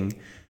banking,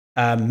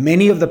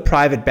 many of the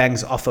private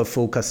banks offer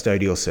full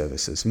custodial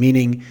services,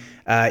 meaning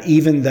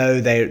even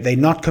though they're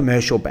not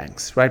commercial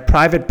banks, right?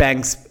 Private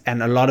banks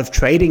and a lot of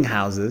trading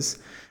houses,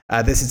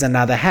 this is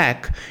another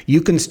hack,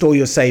 you can store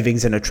your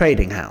savings in a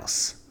trading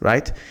house,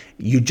 right?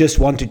 You just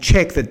want to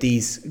check that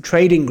these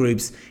trading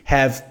groups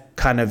have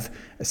kind of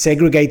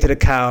segregated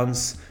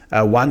accounts,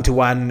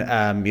 one-to-one,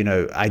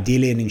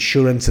 ideally an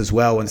insurance as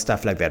well and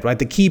stuff like that, right?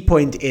 The key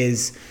point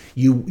is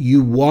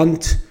you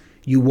want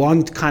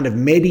kind of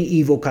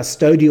medieval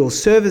custodial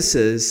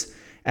services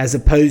as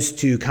opposed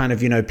to kind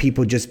of,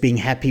 people just being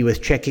happy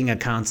with checking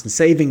accounts and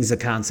savings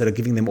accounts that are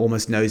giving them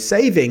almost no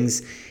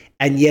savings.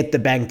 And yet the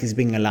bank is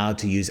being allowed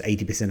to use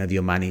 80% of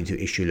your money to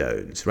issue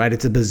loans, right?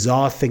 It's a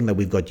bizarre thing that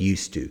we've got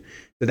used to.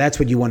 So that's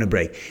what you want to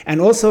break.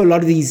 And also a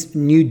lot of these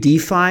new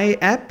DeFi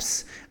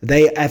apps,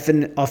 they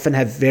often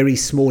have very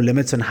small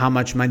limits on how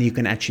much money you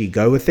can actually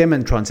go with them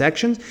and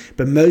transactions.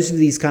 But most of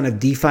these kind of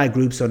DeFi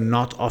groups are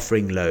not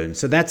offering loans.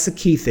 So that's the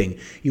key thing.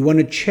 You want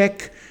to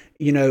check,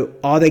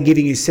 are they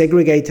giving you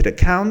segregated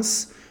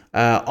accounts?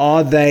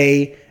 Are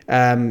the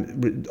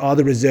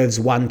reserves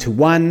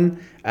one-to-one?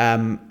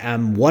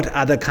 What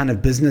other kind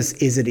of business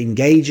is it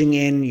engaging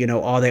in?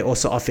 Are they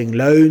also offering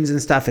loans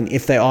and stuff? And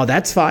if they are,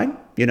 that's fine.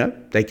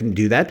 They can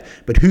do that.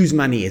 But whose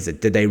money is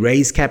it? Did they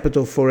raise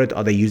capital for it?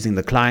 Are they using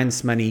the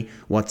client's money?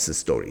 What's the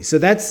story? So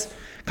that's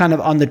kind of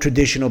on the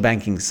traditional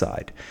banking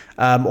side.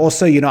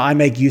 Also, I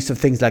make use of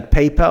things like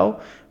PayPal,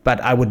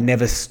 but I would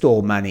never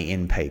store money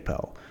in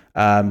PayPal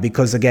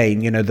because,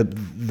 again,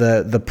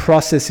 the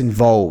process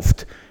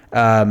involved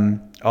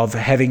of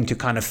having to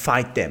kind of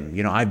fight them.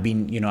 I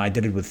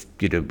did it with,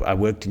 I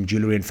worked in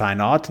jewelry and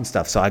fine art and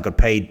stuff. So I got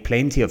paid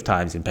plenty of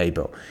times in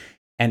PayPal.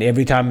 And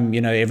every time,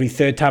 every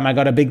third time I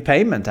got a big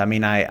payment. I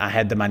mean, I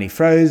had the money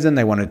frozen.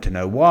 They wanted to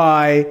know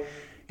why.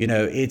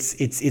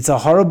 It's a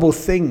horrible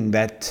thing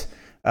that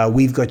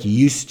we've got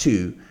used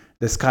to.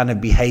 This kind of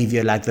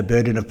behavior, like the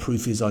burden of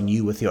proof is on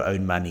you with your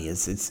own money.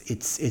 It's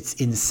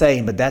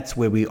insane, but that's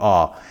where we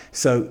are.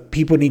 So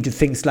people need to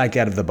think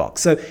slightly out of the box.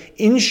 So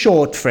in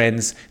short,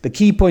 friends, the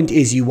key point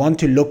is you want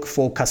to look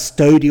for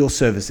custodial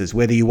services,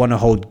 whether you want to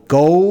hold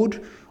gold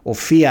or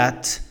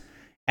fiat,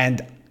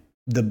 and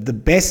the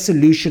best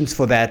solutions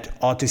for that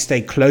are to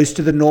stay close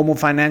to the normal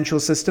financial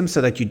system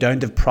so that you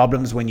don't have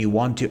problems when you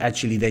want to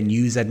actually then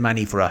use that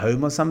money for a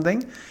home or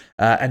something.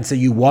 And so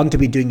you want to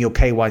be doing your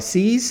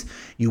KYCs.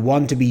 You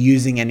want to be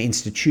using an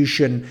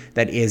institution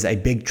that is a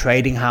big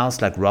trading house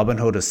like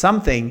Robinhood or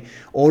something,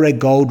 or a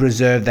gold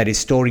reserve that is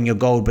storing your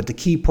gold. But the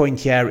key point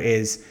here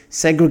is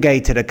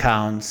segregated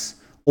accounts,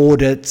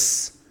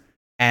 audits,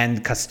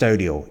 and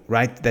custodial,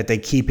 right? That they're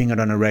keeping it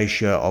on a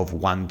ratio of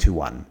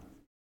 1-to-1.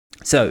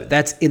 So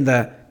that's in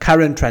the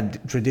current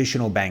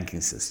traditional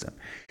banking system.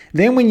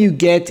 Then when you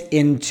get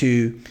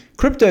into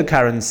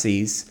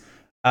cryptocurrencies,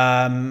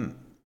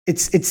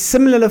 it's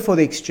similar for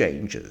the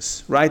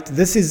exchanges, right?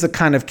 This is the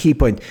kind of key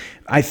point.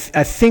 I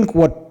think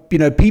what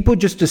people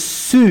just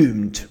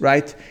assumed,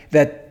 right,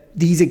 that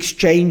these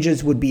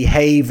exchanges would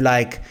behave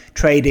like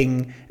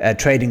trading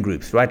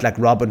groups, right, like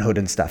Robinhood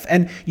and stuff.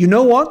 And you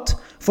know what?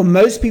 For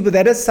most people,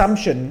 that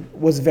assumption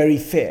was very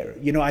fair.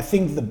 I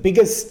think the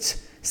biggest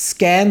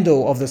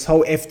scandal of this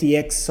whole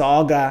FTX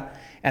saga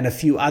and a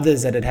few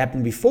others that had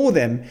happened before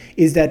them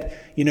is that,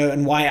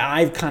 and why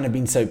I've kind of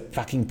been so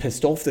fucking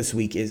pissed off this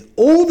week is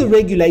all the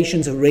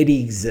regulations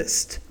already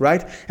exist,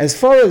 right? As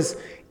far as,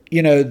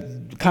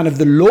 kind of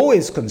the law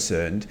is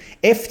concerned,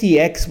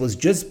 FTX was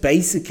just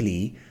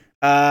basically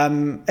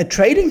a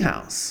trading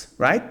house,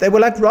 right? They were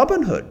like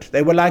Robinhood.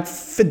 They were like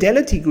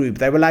Fidelity Group.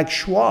 They were like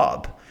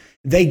Schwab.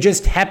 They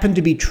just happened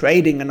to be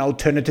trading an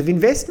alternative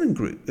investment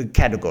group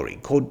category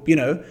called,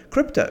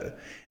 crypto.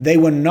 They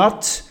were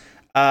not,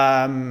 it's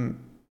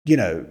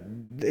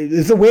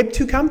a Web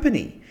 2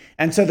 company.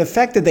 And so the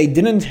fact that they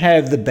didn't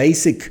have the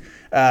basic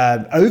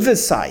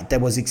oversight that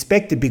was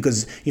expected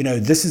because,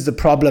 this is the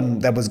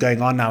problem that was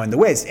going on now in the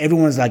West.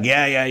 Everyone was like,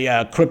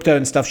 yeah, crypto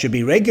and stuff should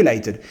be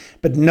regulated.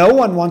 But no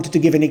one wanted to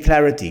give any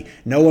clarity.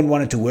 No one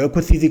wanted to work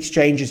with these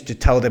exchanges to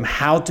tell them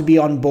how to be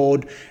on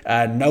board.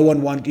 No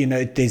one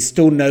there's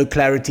still no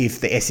clarity if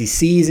the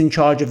SEC is in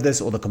charge of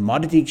this or the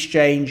commodity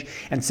exchange.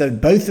 And so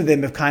both of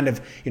them have kind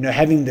of,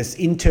 having this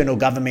internal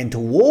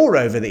governmental war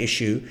over the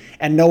issue,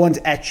 and no one's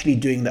actually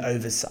doing the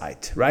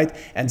oversight, right?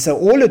 And so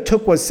all it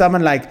took was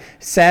someone like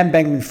Sam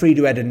Bankman-Fried,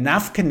 who had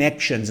enough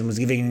connections and was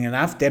giving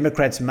enough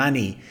Democrats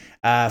money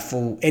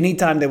For any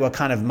time there were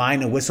kind of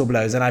minor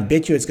whistleblowers, and I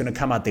bet you it's going to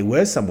come out there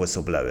were some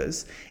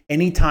whistleblowers.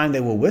 Anytime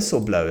there were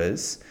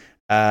whistleblowers,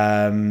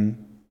 to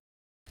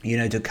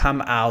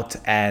come out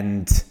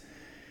and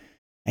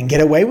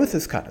get away with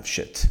this kind of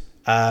shit.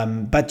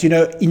 But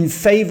in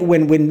favor,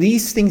 when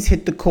these things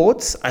hit the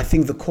courts, I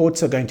think the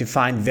courts are going to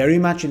find very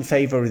much in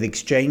favor of the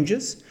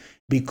exchanges,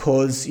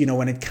 because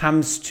when it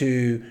comes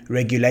to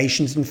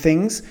regulations and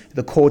things,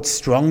 the courts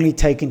strongly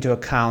take into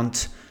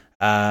account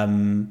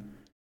kind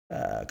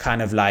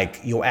of like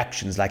your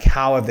actions, like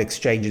how have the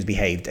exchanges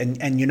behaved.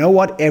 And you know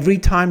what? Every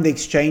time the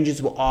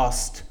exchanges were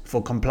asked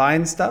for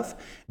compliance stuff,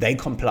 they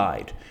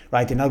complied,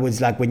 right? In other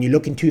words, like when you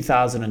look in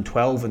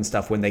 2012 and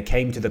stuff, when they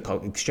came to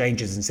the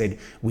exchanges and said,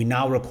 we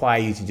now require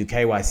you to do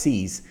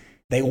KYCs,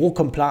 they all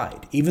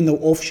complied, even the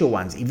offshore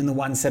ones, even the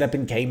ones set up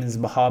in Caymans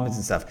and Bahamas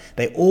and stuff.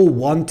 They all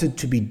wanted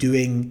to be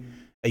doing,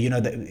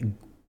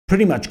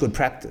 pretty much good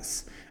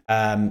practice.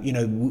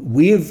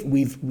 We've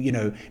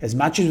as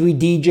much as we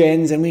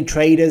degens and we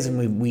traders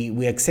and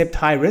we accept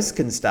high risk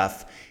and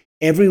stuff,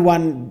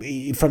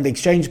 everyone from the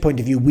exchange point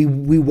of view,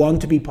 we want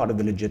to be part of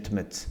the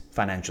legitimate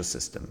financial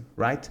system,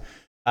 right?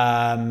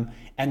 And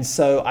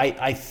so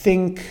I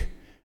think,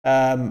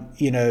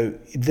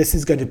 this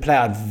is going to play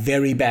out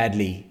very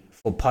badly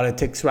for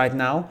politics right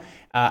now.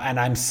 And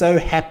I'm so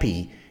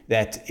happy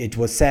that it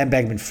was Sam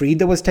Bankman-Fried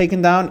that was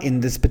taken down in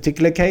this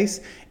particular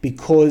case,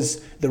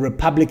 because the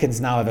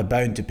Republicans now have a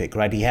bone to pick,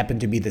 right? He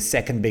happened to be the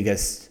second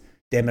biggest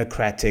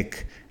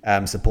Democratic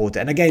supporter.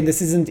 And again,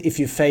 this isn't if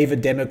you favor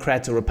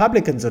Democrats or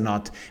Republicans or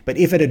not, but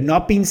if it had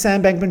not been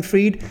Sam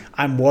Bankman-Fried,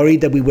 I'm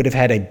worried that we would have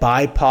had a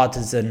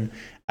bipartisan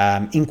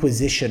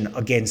inquisition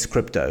against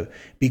crypto,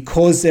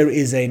 because there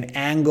is an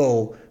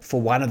angle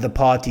for one of the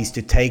parties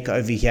to take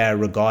over here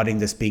regarding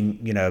this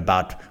being,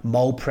 about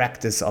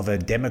malpractice of a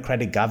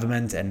democratic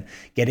government and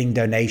getting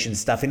donation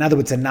stuff. In other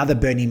words, another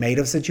Bernie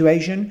Madoff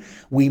situation.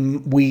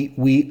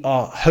 We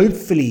are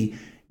hopefully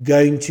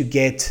going to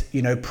get,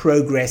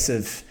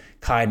 progressive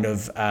kind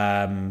of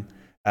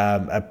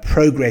a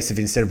progressive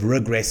instead of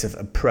regressive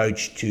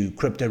approach to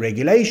crypto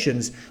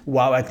regulations,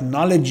 while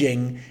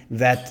acknowledging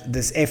that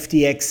this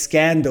FTX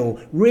scandal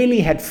really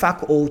had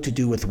fuck all to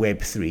do with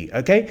Web3.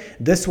 Okay,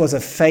 this was a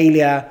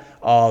failure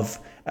of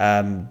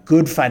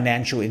good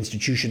financial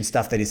institution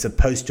stuff that is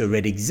supposed to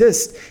already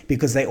exist,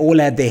 because they all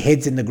had their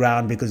heads in the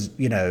ground, because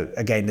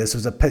again, this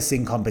was a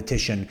pissing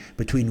competition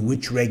between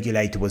which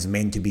regulator was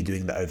meant to be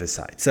doing the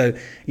oversight. So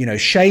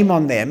shame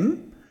on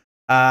them.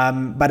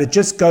 But it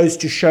just goes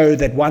to show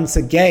that once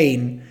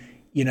again,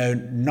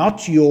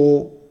 not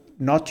your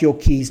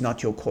keys,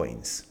 not your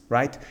coins,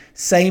 right?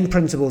 Same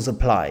principles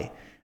apply.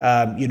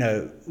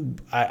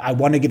 I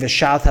want to give a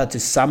shout out to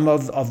some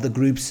of the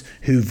groups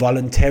who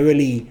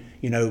voluntarily,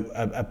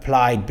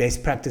 applied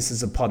best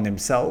practices upon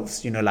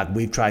themselves, like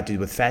we've tried to do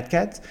with Fat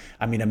Cat.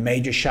 I mean, a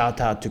major shout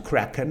out to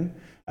Kraken,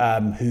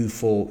 who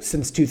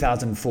since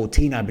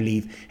 2014, I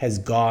believe, has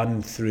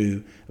gone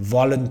through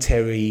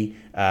voluntary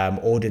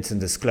audits and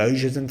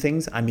disclosures and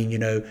things. I mean,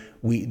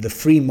 the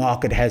free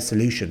market has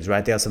solutions,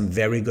 right? There are some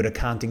very good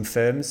accounting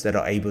firms that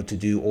are able to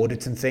do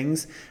audits and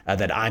things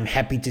that I'm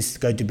happy to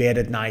go to bed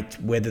at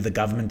night, whether the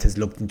government has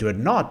looked into it or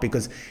not,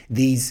 because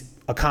these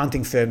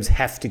accounting firms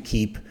have to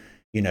keep,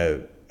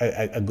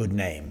 a good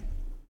name.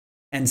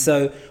 And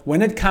so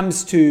when it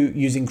comes to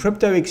using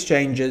crypto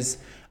exchanges,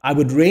 I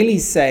would really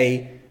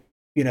say,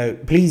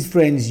 please,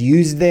 friends,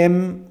 use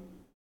them,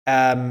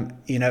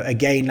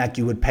 again, like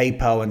you would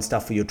PayPal and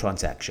stuff for your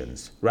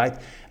transactions, right?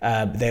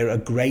 They're a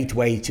great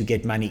way to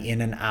get money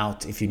in and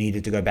out if you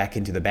needed to go back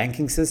into the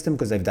banking system,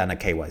 because they've done a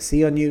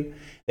KYC on you.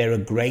 They're a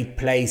great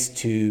place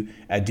to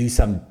do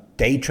some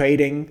day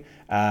trading,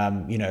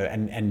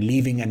 and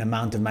leaving an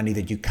amount of money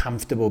that you're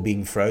comfortable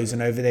being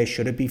frozen over there,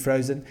 should it be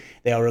frozen.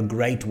 They are a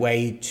great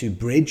way to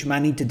bridge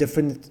money to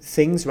different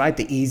things, right?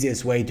 The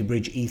easiest way to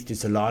bridge ETH to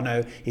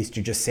Solana is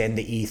to just send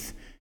the ETH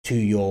to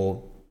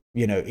your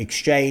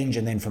exchange,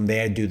 and then from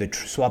there do the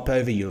swap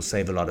over. You'll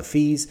save a lot of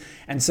fees.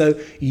 And so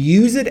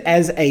use it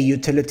as a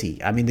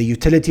utility. I mean, the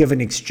utility of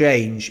an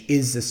exchange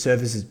is the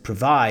services it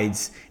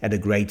provides at a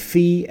great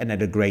fee and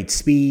at a great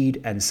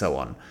speed and so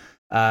on.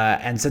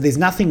 And so there's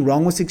nothing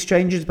wrong with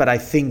exchanges, but I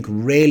think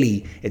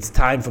really it's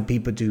time for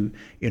people to,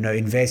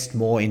 invest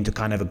more into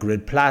kind of a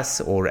Grid Plus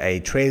or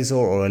a Trezor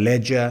or a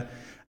Ledger.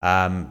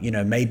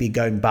 Maybe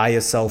go and buy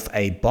yourself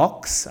a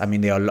box. I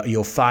mean,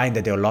 you'll find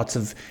that there are lots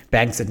of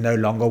banks that no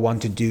longer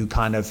want to do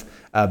kind of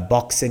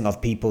boxing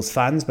of people's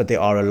funds, but there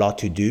are a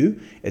lot who do.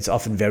 It's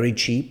often very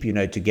cheap,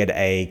 to get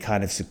a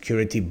kind of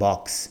security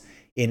box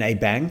in a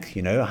bank,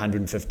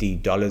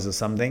 $150 or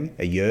something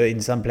a year in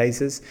some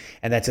places.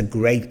 And that's a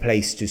great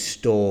place to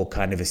store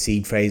kind of a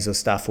seed phrase or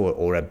stuff,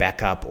 or a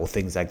backup or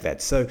things like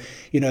that. So,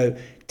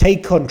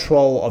 take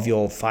control of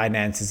your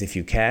finances if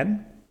you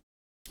can.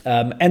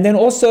 And then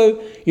also,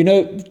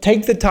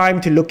 take the time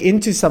to look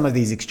into some of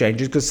these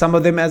exchanges, because some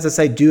of them, as I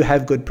say, do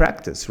have good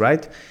practice,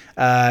 right?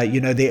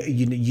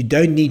 You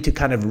don't need to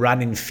kind of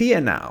run in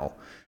fear now.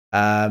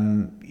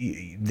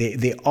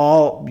 There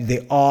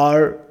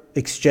are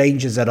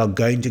exchanges that are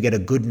going to get a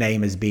good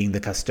name as being the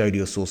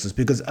custodial sources,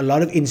 because a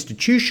lot of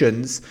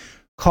institutions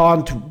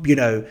can't,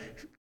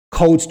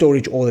 cold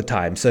storage all the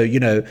time. So,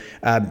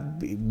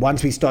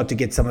 once we start to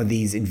get some of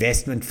these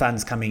investment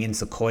funds coming in,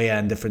 Sequoia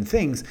and different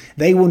things,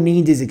 they will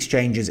need these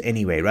exchanges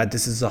anyway, right?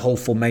 This is the whole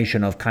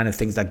formation of kind of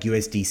things like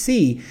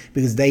USDC,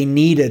 because they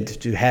needed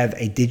to have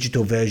a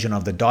digital version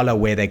of the dollar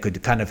where they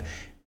could kind of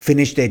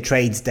finish their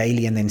trades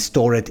daily and then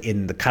store it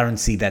in the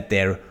currency that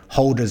their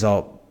holders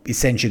are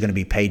essentially going to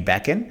be paid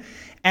back in.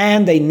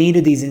 And they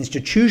needed these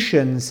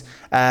institutions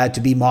to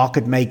be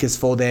market makers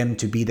for them,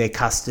 to be their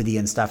custody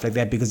and stuff like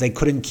that, because they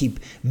couldn't keep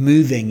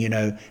moving,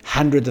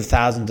 hundreds of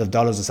thousands of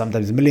dollars or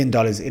sometimes $1 million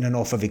in and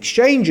off of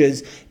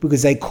exchanges,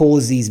 because they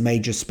cause these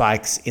major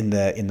spikes in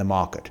the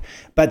market.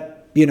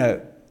 But,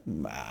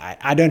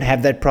 I don't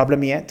have that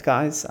problem yet,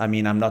 guys. I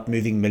mean, I'm not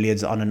moving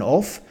millions on and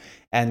off.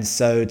 And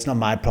so it's not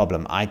my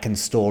problem. I can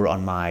store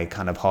on my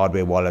kind of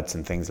hardware wallets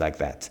and things like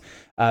that.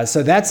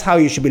 So that's how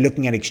you should be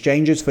looking at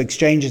exchanges. For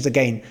exchanges,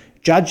 again,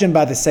 judge them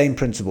by the same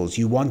principles.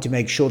 You want to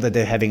make sure that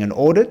they're having an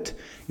audit.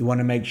 You want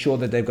to make sure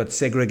that they've got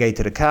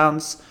segregated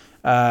accounts.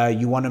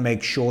 You want to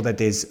make sure that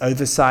there's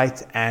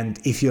oversight. And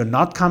if you're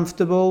not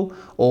comfortable,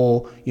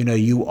 or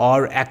you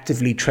are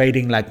actively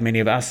trading like many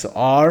of us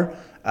are,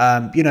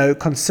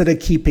 consider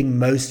keeping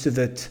most of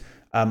it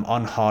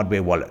on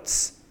hardware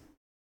wallets.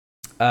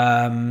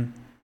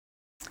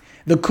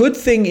 The good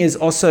thing is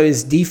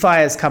DeFi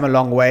has come a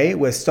long way.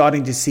 We're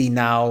starting to see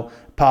now,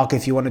 Park,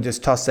 if you want to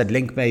just toss that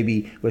link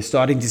maybe, we're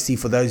starting to see,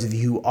 for those of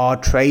you who are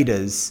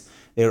traders,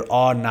 there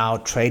are now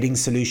trading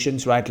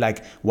solutions, right?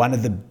 Like, one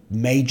of the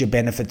major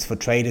benefits for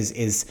traders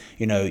is,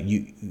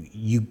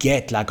 you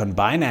get, like on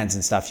Binance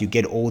and stuff, you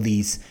get all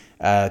these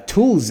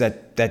tools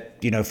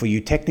that for you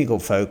technical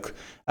folk,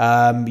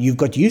 you've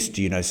got used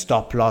to,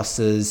 stop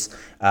losses,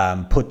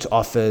 put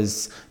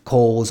offers,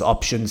 calls,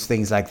 options,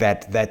 things like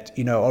that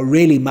are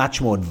really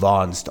much more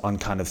advanced on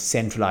kind of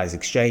centralized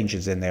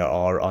exchanges than there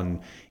are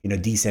on,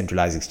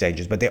 decentralized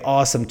exchanges. But there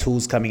are some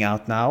tools coming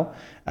out now.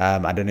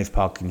 I don't know if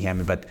Park can hear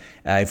me, but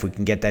if we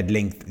can get that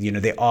link,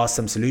 there are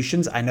some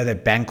solutions. I know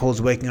that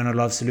Bancal's working on a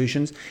lot of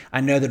solutions. I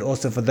know that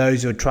also for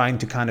those who are trying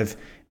to kind of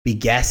be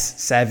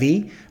gas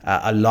savvy,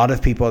 a lot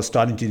of people are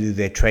starting to do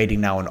their trading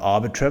now on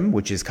Arbitrum,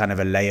 which is kind of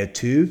a layer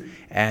 2.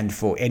 And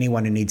for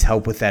anyone who needs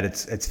help with that,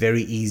 it's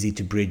very easy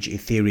to bridge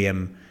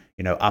Ethereum,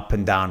 up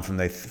and down from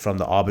the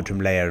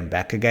Arbitrum layer and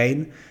back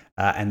again.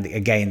 And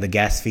again, the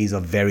gas fees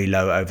are very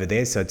low over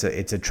there, so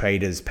it's a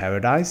trader's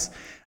paradise.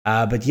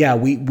 But yeah,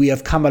 we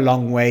have come a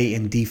long way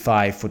in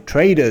DeFi for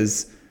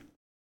traders.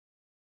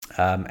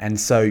 And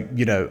so,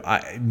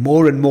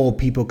 more and more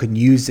people can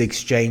use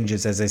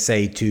exchanges, as I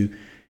say, to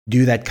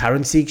do that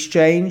currency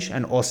exchange,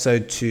 and also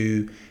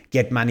to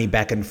get money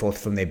back and forth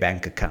from their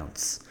bank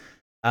accounts.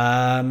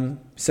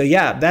 So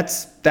yeah,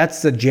 that's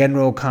the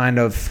general kind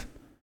of,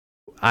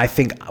 I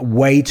think,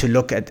 way to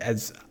look at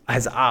as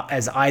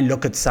I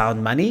look at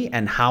Sound Money,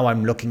 and how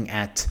I'm looking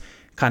at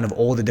kind of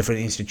all the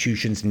different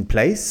institutions in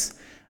place.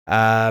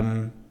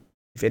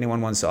 If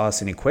anyone wants to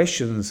ask any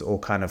questions or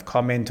kind of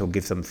comment or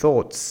give some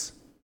thoughts,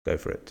 go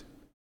for it.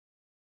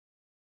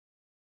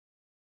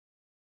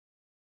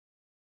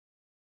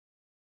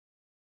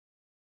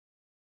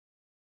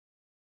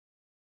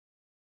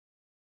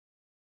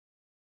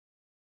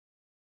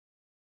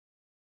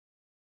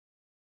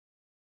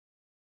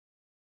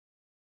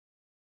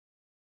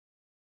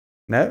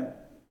 No?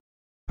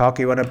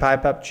 Parker, you want to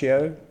pipe up,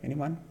 Chio?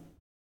 Anyone?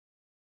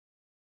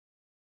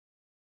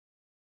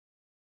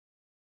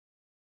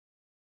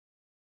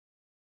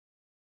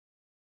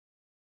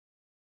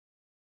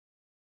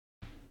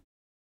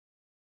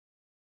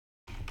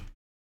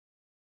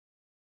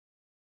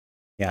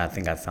 Yeah, I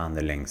think I found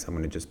the links. I'm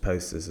going to just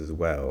post this as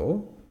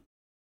well.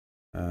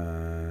 Yeah,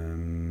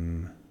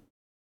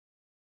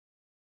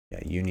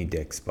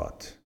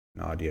 UniDexBot,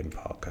 Nadia and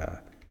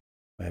Parker.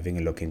 We're having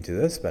a look into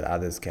this, but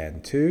others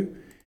can too.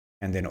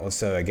 And then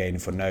also, again,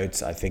 for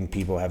notes, I think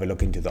people have a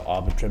look into the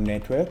Arbitrum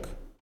network.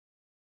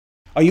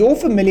 Are you all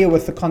familiar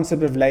with the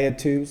concept of layer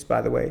 2s,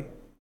 by the way?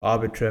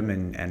 Arbitrum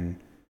and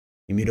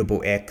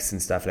Immutable X and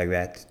stuff like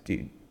that.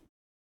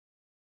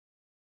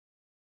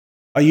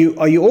 Are you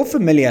all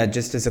familiar,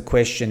 just as a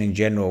question in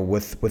general,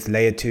 with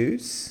layer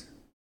 2s?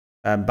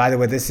 By the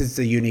way, this is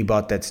the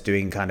Unibot that's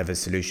doing kind of a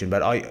solution.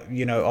 But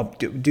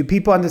do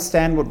people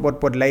understand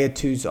what layer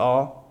 2s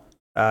are?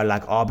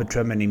 Like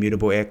Arbitrum and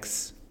Immutable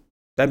X?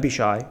 Don't be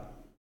shy.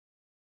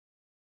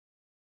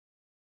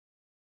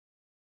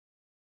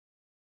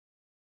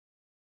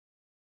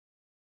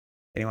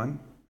 Anyone?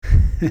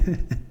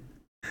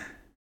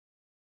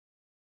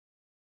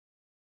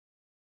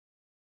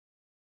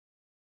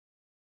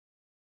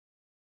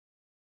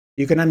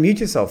 You can unmute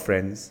yourself,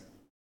 friends.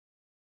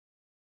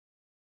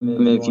 I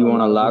mean, if you want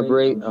to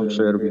elaborate, I'm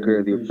sure it'll be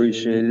greatly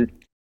appreciated.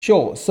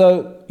 Sure.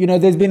 So,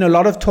 there's been a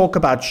lot of talk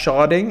about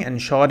sharding, and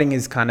sharding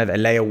is kind of a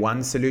layer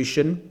 1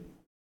 solution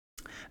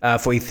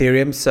for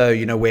Ethereum. So,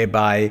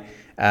 whereby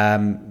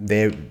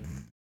the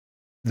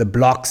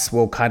blocks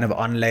will kind of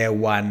on layer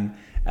 1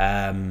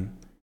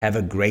 have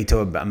a greater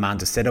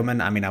amount of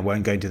settlement. I mean, I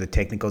won't go into the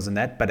technicals in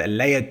that, but a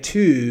layer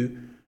 2,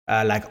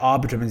 like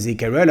Arbitrum and ZK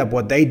Rollup,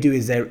 what they do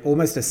is they're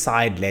almost a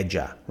side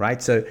ledger,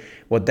 right? So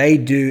what they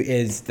do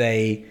is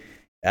they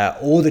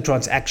all the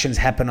transactions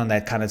happen on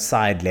that kind of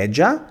side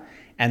ledger,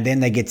 and then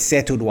they get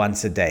settled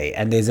once a day.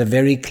 And there's a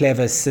very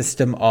clever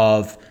system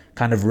of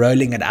kind of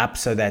rolling it up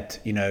so that,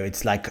 you know,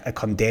 it's like a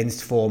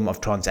condensed form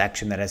of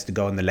transaction that has to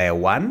go on the layer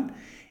 1.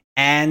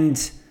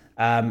 And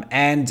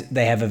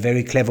they have a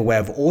very clever way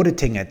of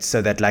auditing it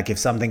so that, like, if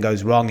something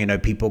goes wrong, you know,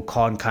 people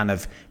can't kind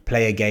of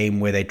play a game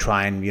where they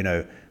try and, you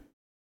know,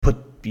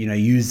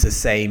 use the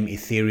same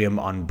Ethereum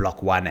on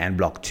block 1 and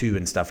block 2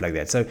 and stuff like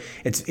that. So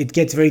it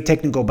gets very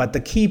technical, but the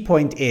key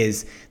point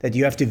is that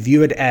you have to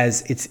view it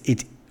as it's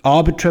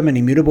Arbitrum and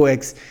Immutable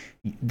X.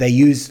 They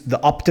use the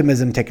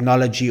optimism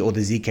technology or the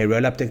ZK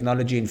rollup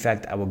technology. In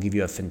fact, I will give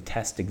you a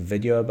fantastic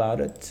video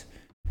about it.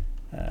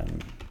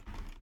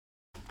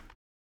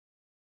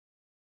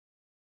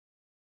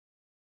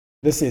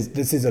 This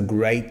is a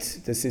great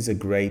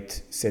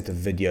set of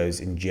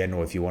videos in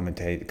general if you want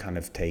to kind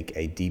of take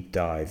a deep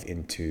dive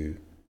into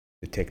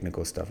the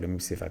technical stuff. Let me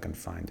see if I can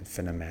find it.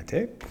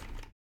 Finematic.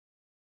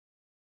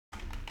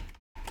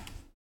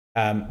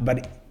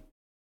 But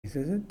is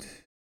it?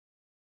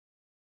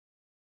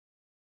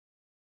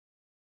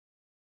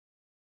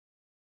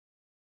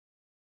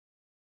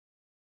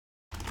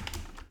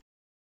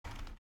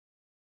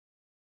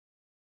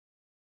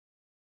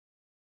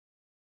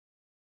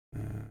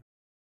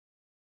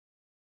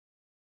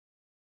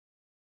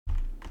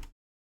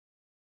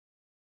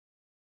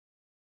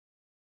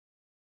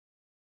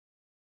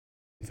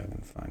 If I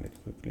can find it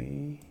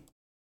quickly.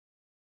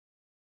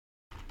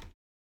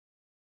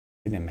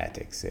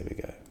 Cinematics, there we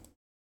go.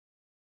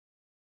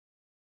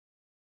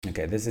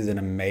 Okay, this is an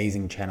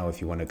amazing channel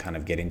if you want to kind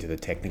of get into the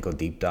technical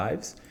deep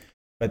dives.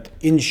 But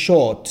in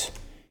short,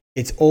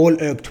 it's all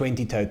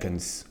ERC20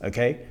 tokens,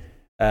 okay?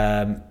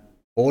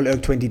 All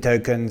ERC20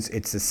 tokens,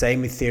 it's the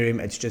same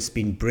Ethereum, it's just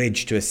been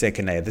bridged to a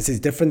second layer. This is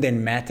different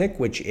than Matic,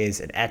 which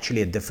is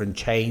actually a different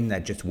chain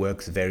that just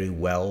works very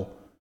well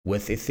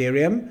with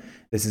Ethereum.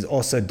 This is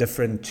also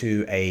different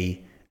to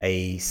a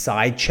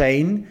side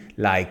chain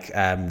like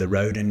the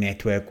Rodin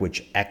network,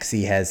 which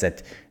Axie has.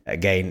 That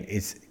again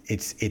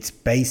it's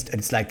based.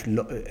 It's like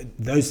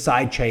those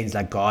side chains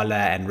like Gala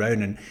and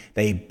Ronin.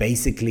 They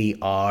basically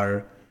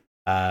are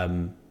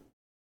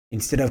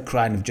instead of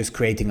kind of just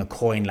creating a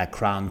coin like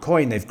Crown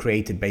Coin, they've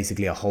created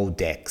basically a whole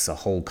DEX, a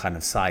whole kind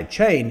of side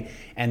chain,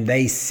 and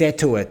they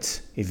settle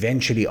it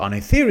eventually on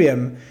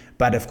Ethereum.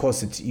 But of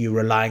course, you're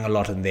relying a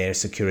lot on their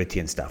security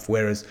and stuff.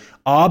 Whereas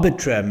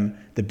Arbitrum,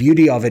 the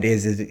beauty of it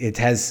is it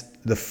has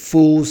the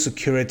full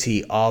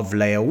security of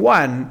layer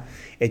 1.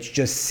 It's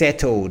just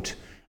settled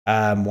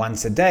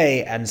once a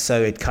day. And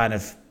so it kind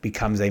of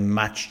becomes a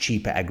much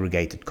cheaper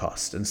aggregated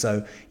cost. And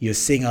so you're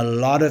seeing a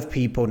lot of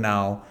people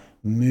now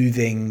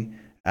moving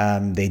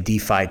their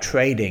DeFi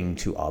trading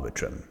to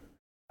Arbitrum.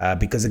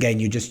 Because again,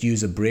 you just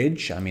use a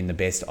bridge. I mean, the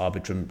best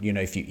Arbitrum, you know,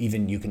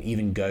 you can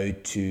even go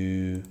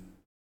to,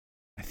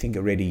 I think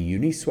already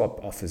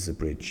Uniswap offers a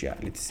bridge. Yeah,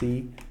 let's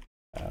see.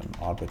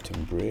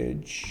 Arbitrum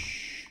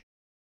bridge.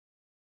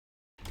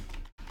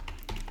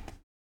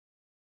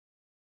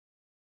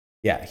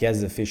 Yeah, here's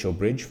the official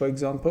bridge, for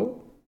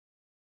example.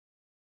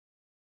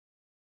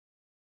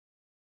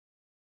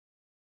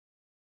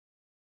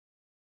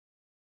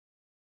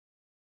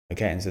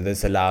 Okay, and so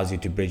this allows you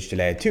to bridge to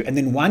layer 2. And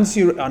then once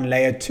you're on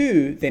layer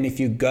 2, then if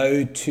you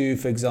go to,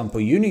 for example,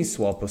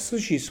 Uniswap or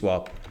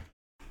SushiSwap,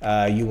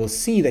 you will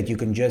see that you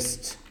can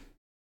just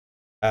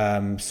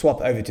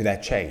swap over to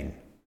that chain.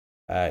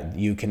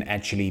 You can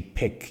actually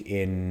pick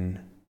in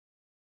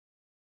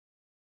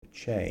the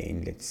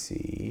chain. Let's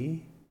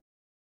see.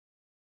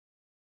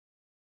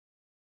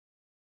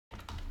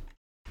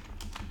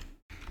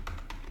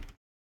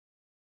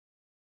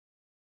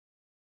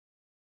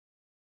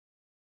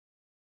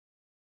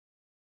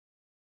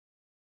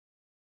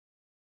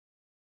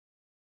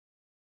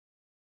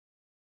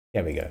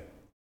 There we go.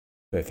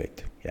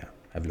 Perfect. Yeah,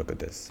 have a look at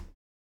this.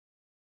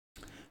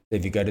 So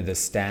if you go to the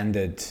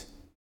standard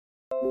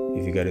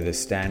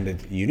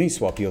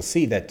Uniswap, you'll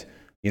see that,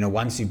 you know,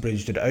 once you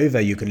bridged it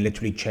over, you can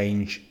literally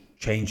change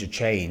the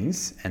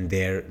chains, and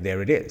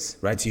there it is,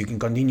 right? So you can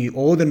continue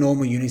all the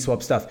normal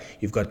Uniswap stuff.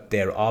 You've got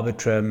their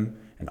Arbitrum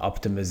and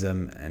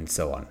Optimism and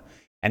so on.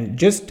 And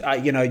just,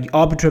 you know,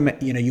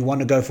 Arbitrum, you know, you want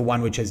to go for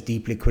one which has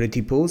deep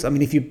liquidity pools. I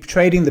mean, if you're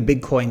trading the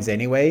big coins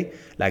anyway,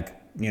 like,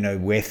 you know,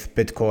 with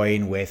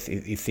Bitcoin, with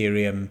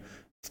Ethereum,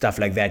 stuff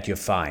like that, you're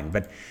fine.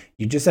 But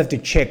you just have to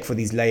check for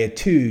these layer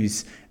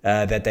 2s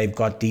that they've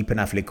got deep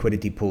enough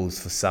liquidity pools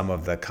for some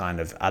of the kind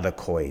of other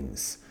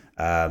coins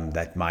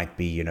that might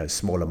be, you know,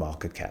 smaller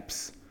market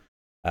caps.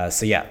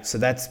 So yeah, so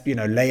that's, you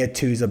know, layer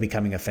 2s are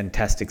becoming a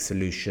fantastic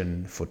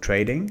solution for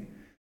trading.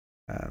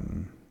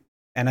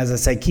 And as I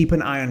say, keep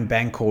an eye on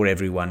Bancor,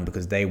 everyone,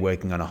 because they're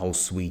working on a whole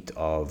suite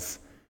of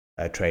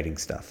trading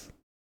stuff.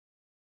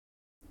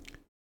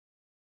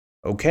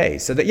 Okay,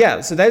 so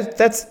that's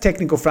the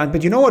technical front.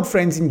 But you know what,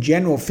 friends, in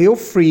general, feel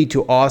free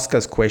to ask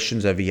us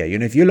questions over here.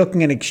 If you're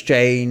looking at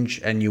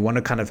exchange and you want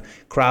to kind of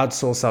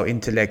crowdsource our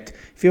intellect,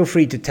 feel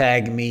free to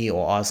tag me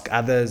or ask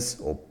others,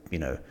 or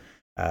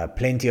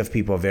plenty of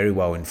people are very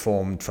well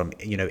informed. From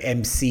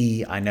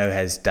MC, I know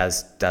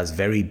does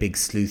very big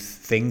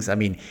sleuth things. I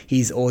mean,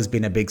 he's always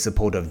been a big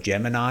supporter of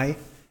Gemini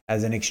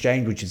as an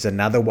exchange, which is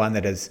another one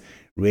that has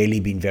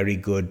really been very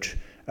good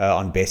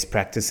on best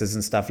practices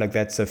and stuff like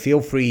that. So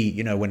feel free,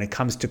 when it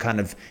comes to kind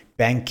of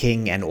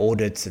banking and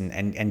audits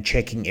and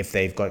checking if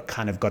they've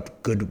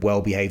got good,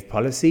 well-behaved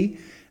policy,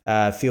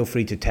 feel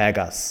free to tag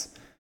us,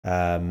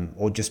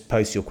 or just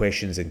post your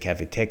questions in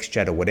Cafe Text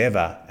Chat or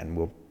whatever, and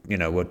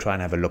we'll try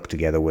and have a look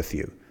together with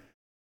you.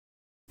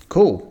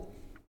 Cool.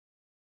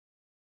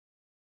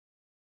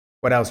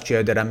 What else,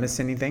 Joe? Did I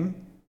miss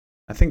anything?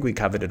 I think we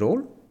covered it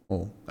all,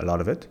 or a lot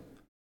of it.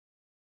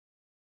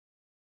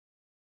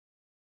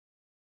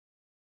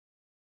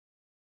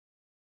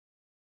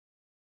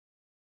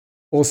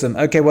 Awesome.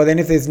 Okay, well then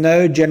if there's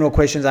no general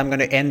questions, I'm going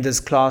to end this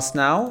class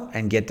now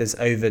and get this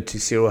over to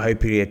Cyril.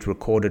 Hopefully it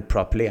recorded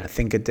properly. I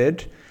think it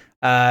did.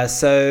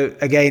 So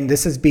again,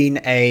 this has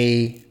been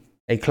a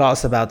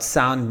class about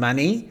sound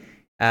money,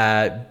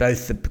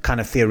 both the kind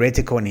of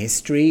theoretical and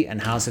history,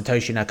 and how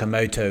Satoshi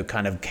Nakamoto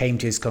kind of came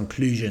to his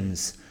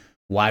conclusions,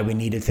 why we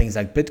needed things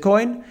like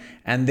Bitcoin,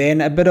 and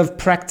then a bit of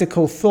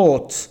practical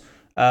thought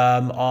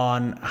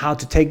on how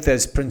to take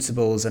those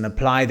principles and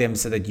apply them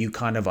so that you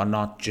kind of are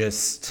not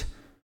just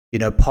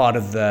part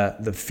of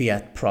the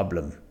fiat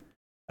problem.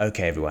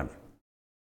 Okay, everyone.